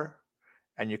are,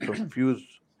 and you're confused,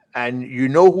 and you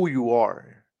know who you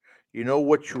are, you know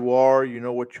what you are, you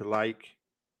know what you like,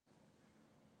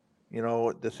 you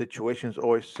know, the situation's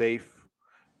always safe,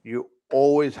 you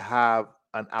always have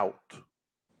an out.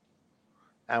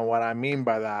 And what I mean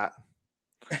by that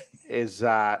is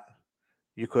that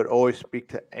you could always speak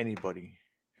to anybody.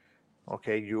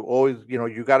 Okay, you always,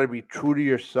 you got to be true to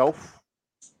yourself.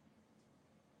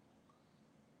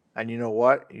 And you know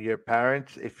what? Your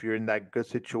parents, if you're in that good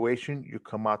situation, you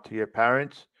come out to your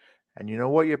parents. And you know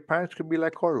what? Your parents could be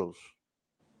like Carlos.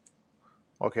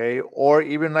 Okay, or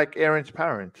even like Aaron's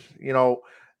parents.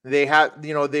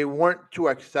 They weren't too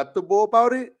acceptable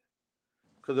about it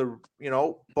because of,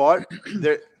 but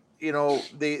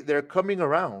they're coming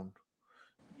around.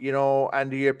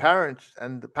 And to your parents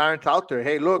and the parents out there,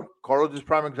 hey, look, Carlos is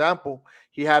prime example.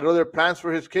 He had other plans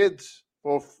for his kids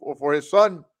or for his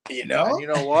son. And you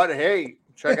know what? Hey,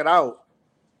 check it out.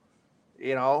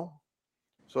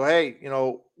 So hey,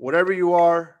 whatever you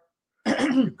are,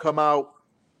 you come out,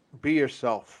 be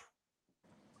yourself.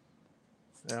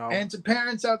 And to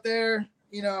parents out there,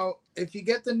 if you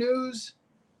get the news,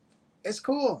 it's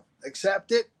cool.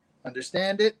 Accept it,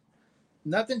 understand it.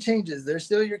 Nothing changes. They're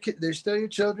still your kids. They're still your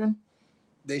children.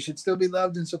 They should still be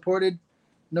loved and supported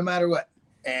no matter what.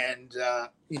 And,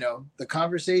 the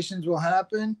conversations will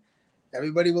happen.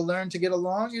 Everybody will learn to get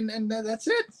along. And that's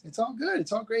it. It's all good.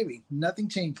 It's all gravy. Nothing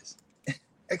changes.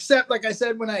 Except, like I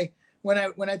said, when I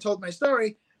told my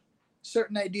story,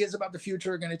 certain ideas about the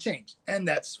future are going to change. And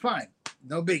that's fine.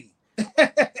 No biggie.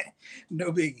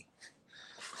 No biggie.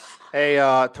 Hey,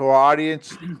 to our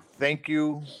audience, thank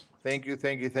you. Thank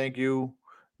you.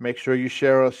 Make sure you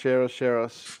share us.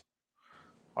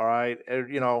 All right.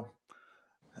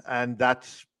 And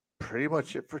that's pretty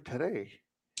much it for today.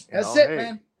 That's it,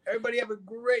 man. Everybody have a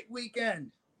great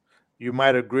weekend. You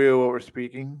might agree with what we're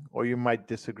speaking, or you might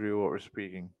disagree with what we're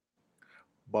speaking.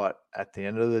 But at the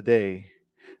end of the day,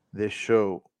 this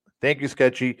show, thank you,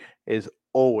 Sketchy, is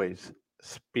always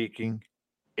speaking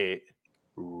it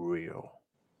real.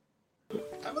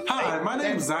 Hi, my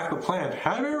name is Zach LaPlante.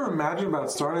 Have you ever imagined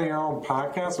about starting your own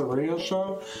podcast or radio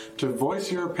show to voice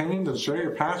your opinions and share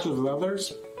your passions with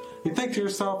others? You think to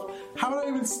yourself, how would I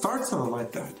even start something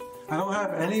like that? I don't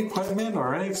have any equipment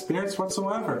or any experience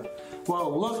whatsoever.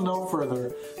 Well, look no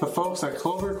further. The folks at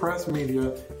Clovercrest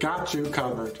Media got you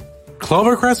covered.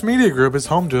 Clovercrest Media Group is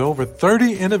home to over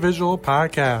 30 individual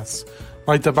podcasts.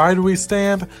 Like Divide We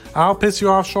Stand, I'll Piss You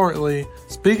Off Shortly,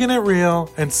 Speaking It Real,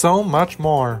 and so much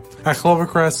more. At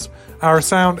Clovercrest, our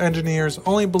sound engineers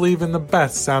only believe in the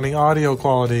best sounding audio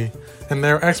quality, and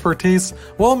their expertise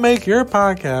will make your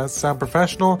podcast sound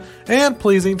professional and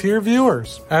pleasing to your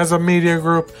viewers. As a media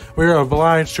group, we are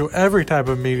obliged to every type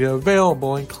of media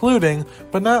available, including,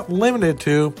 but not limited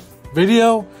to,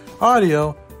 video,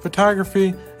 audio,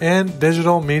 photography, and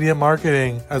digital media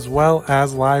marketing, as well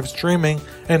as live streaming,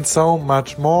 and so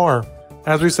much more.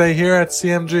 As we say here at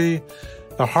CMG,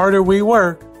 the harder we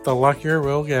work, the luckier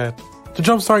we'll get. To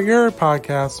jumpstart your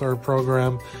podcast or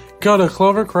program, go to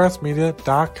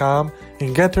clovercrestmedia.com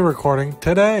and get to recording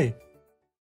today.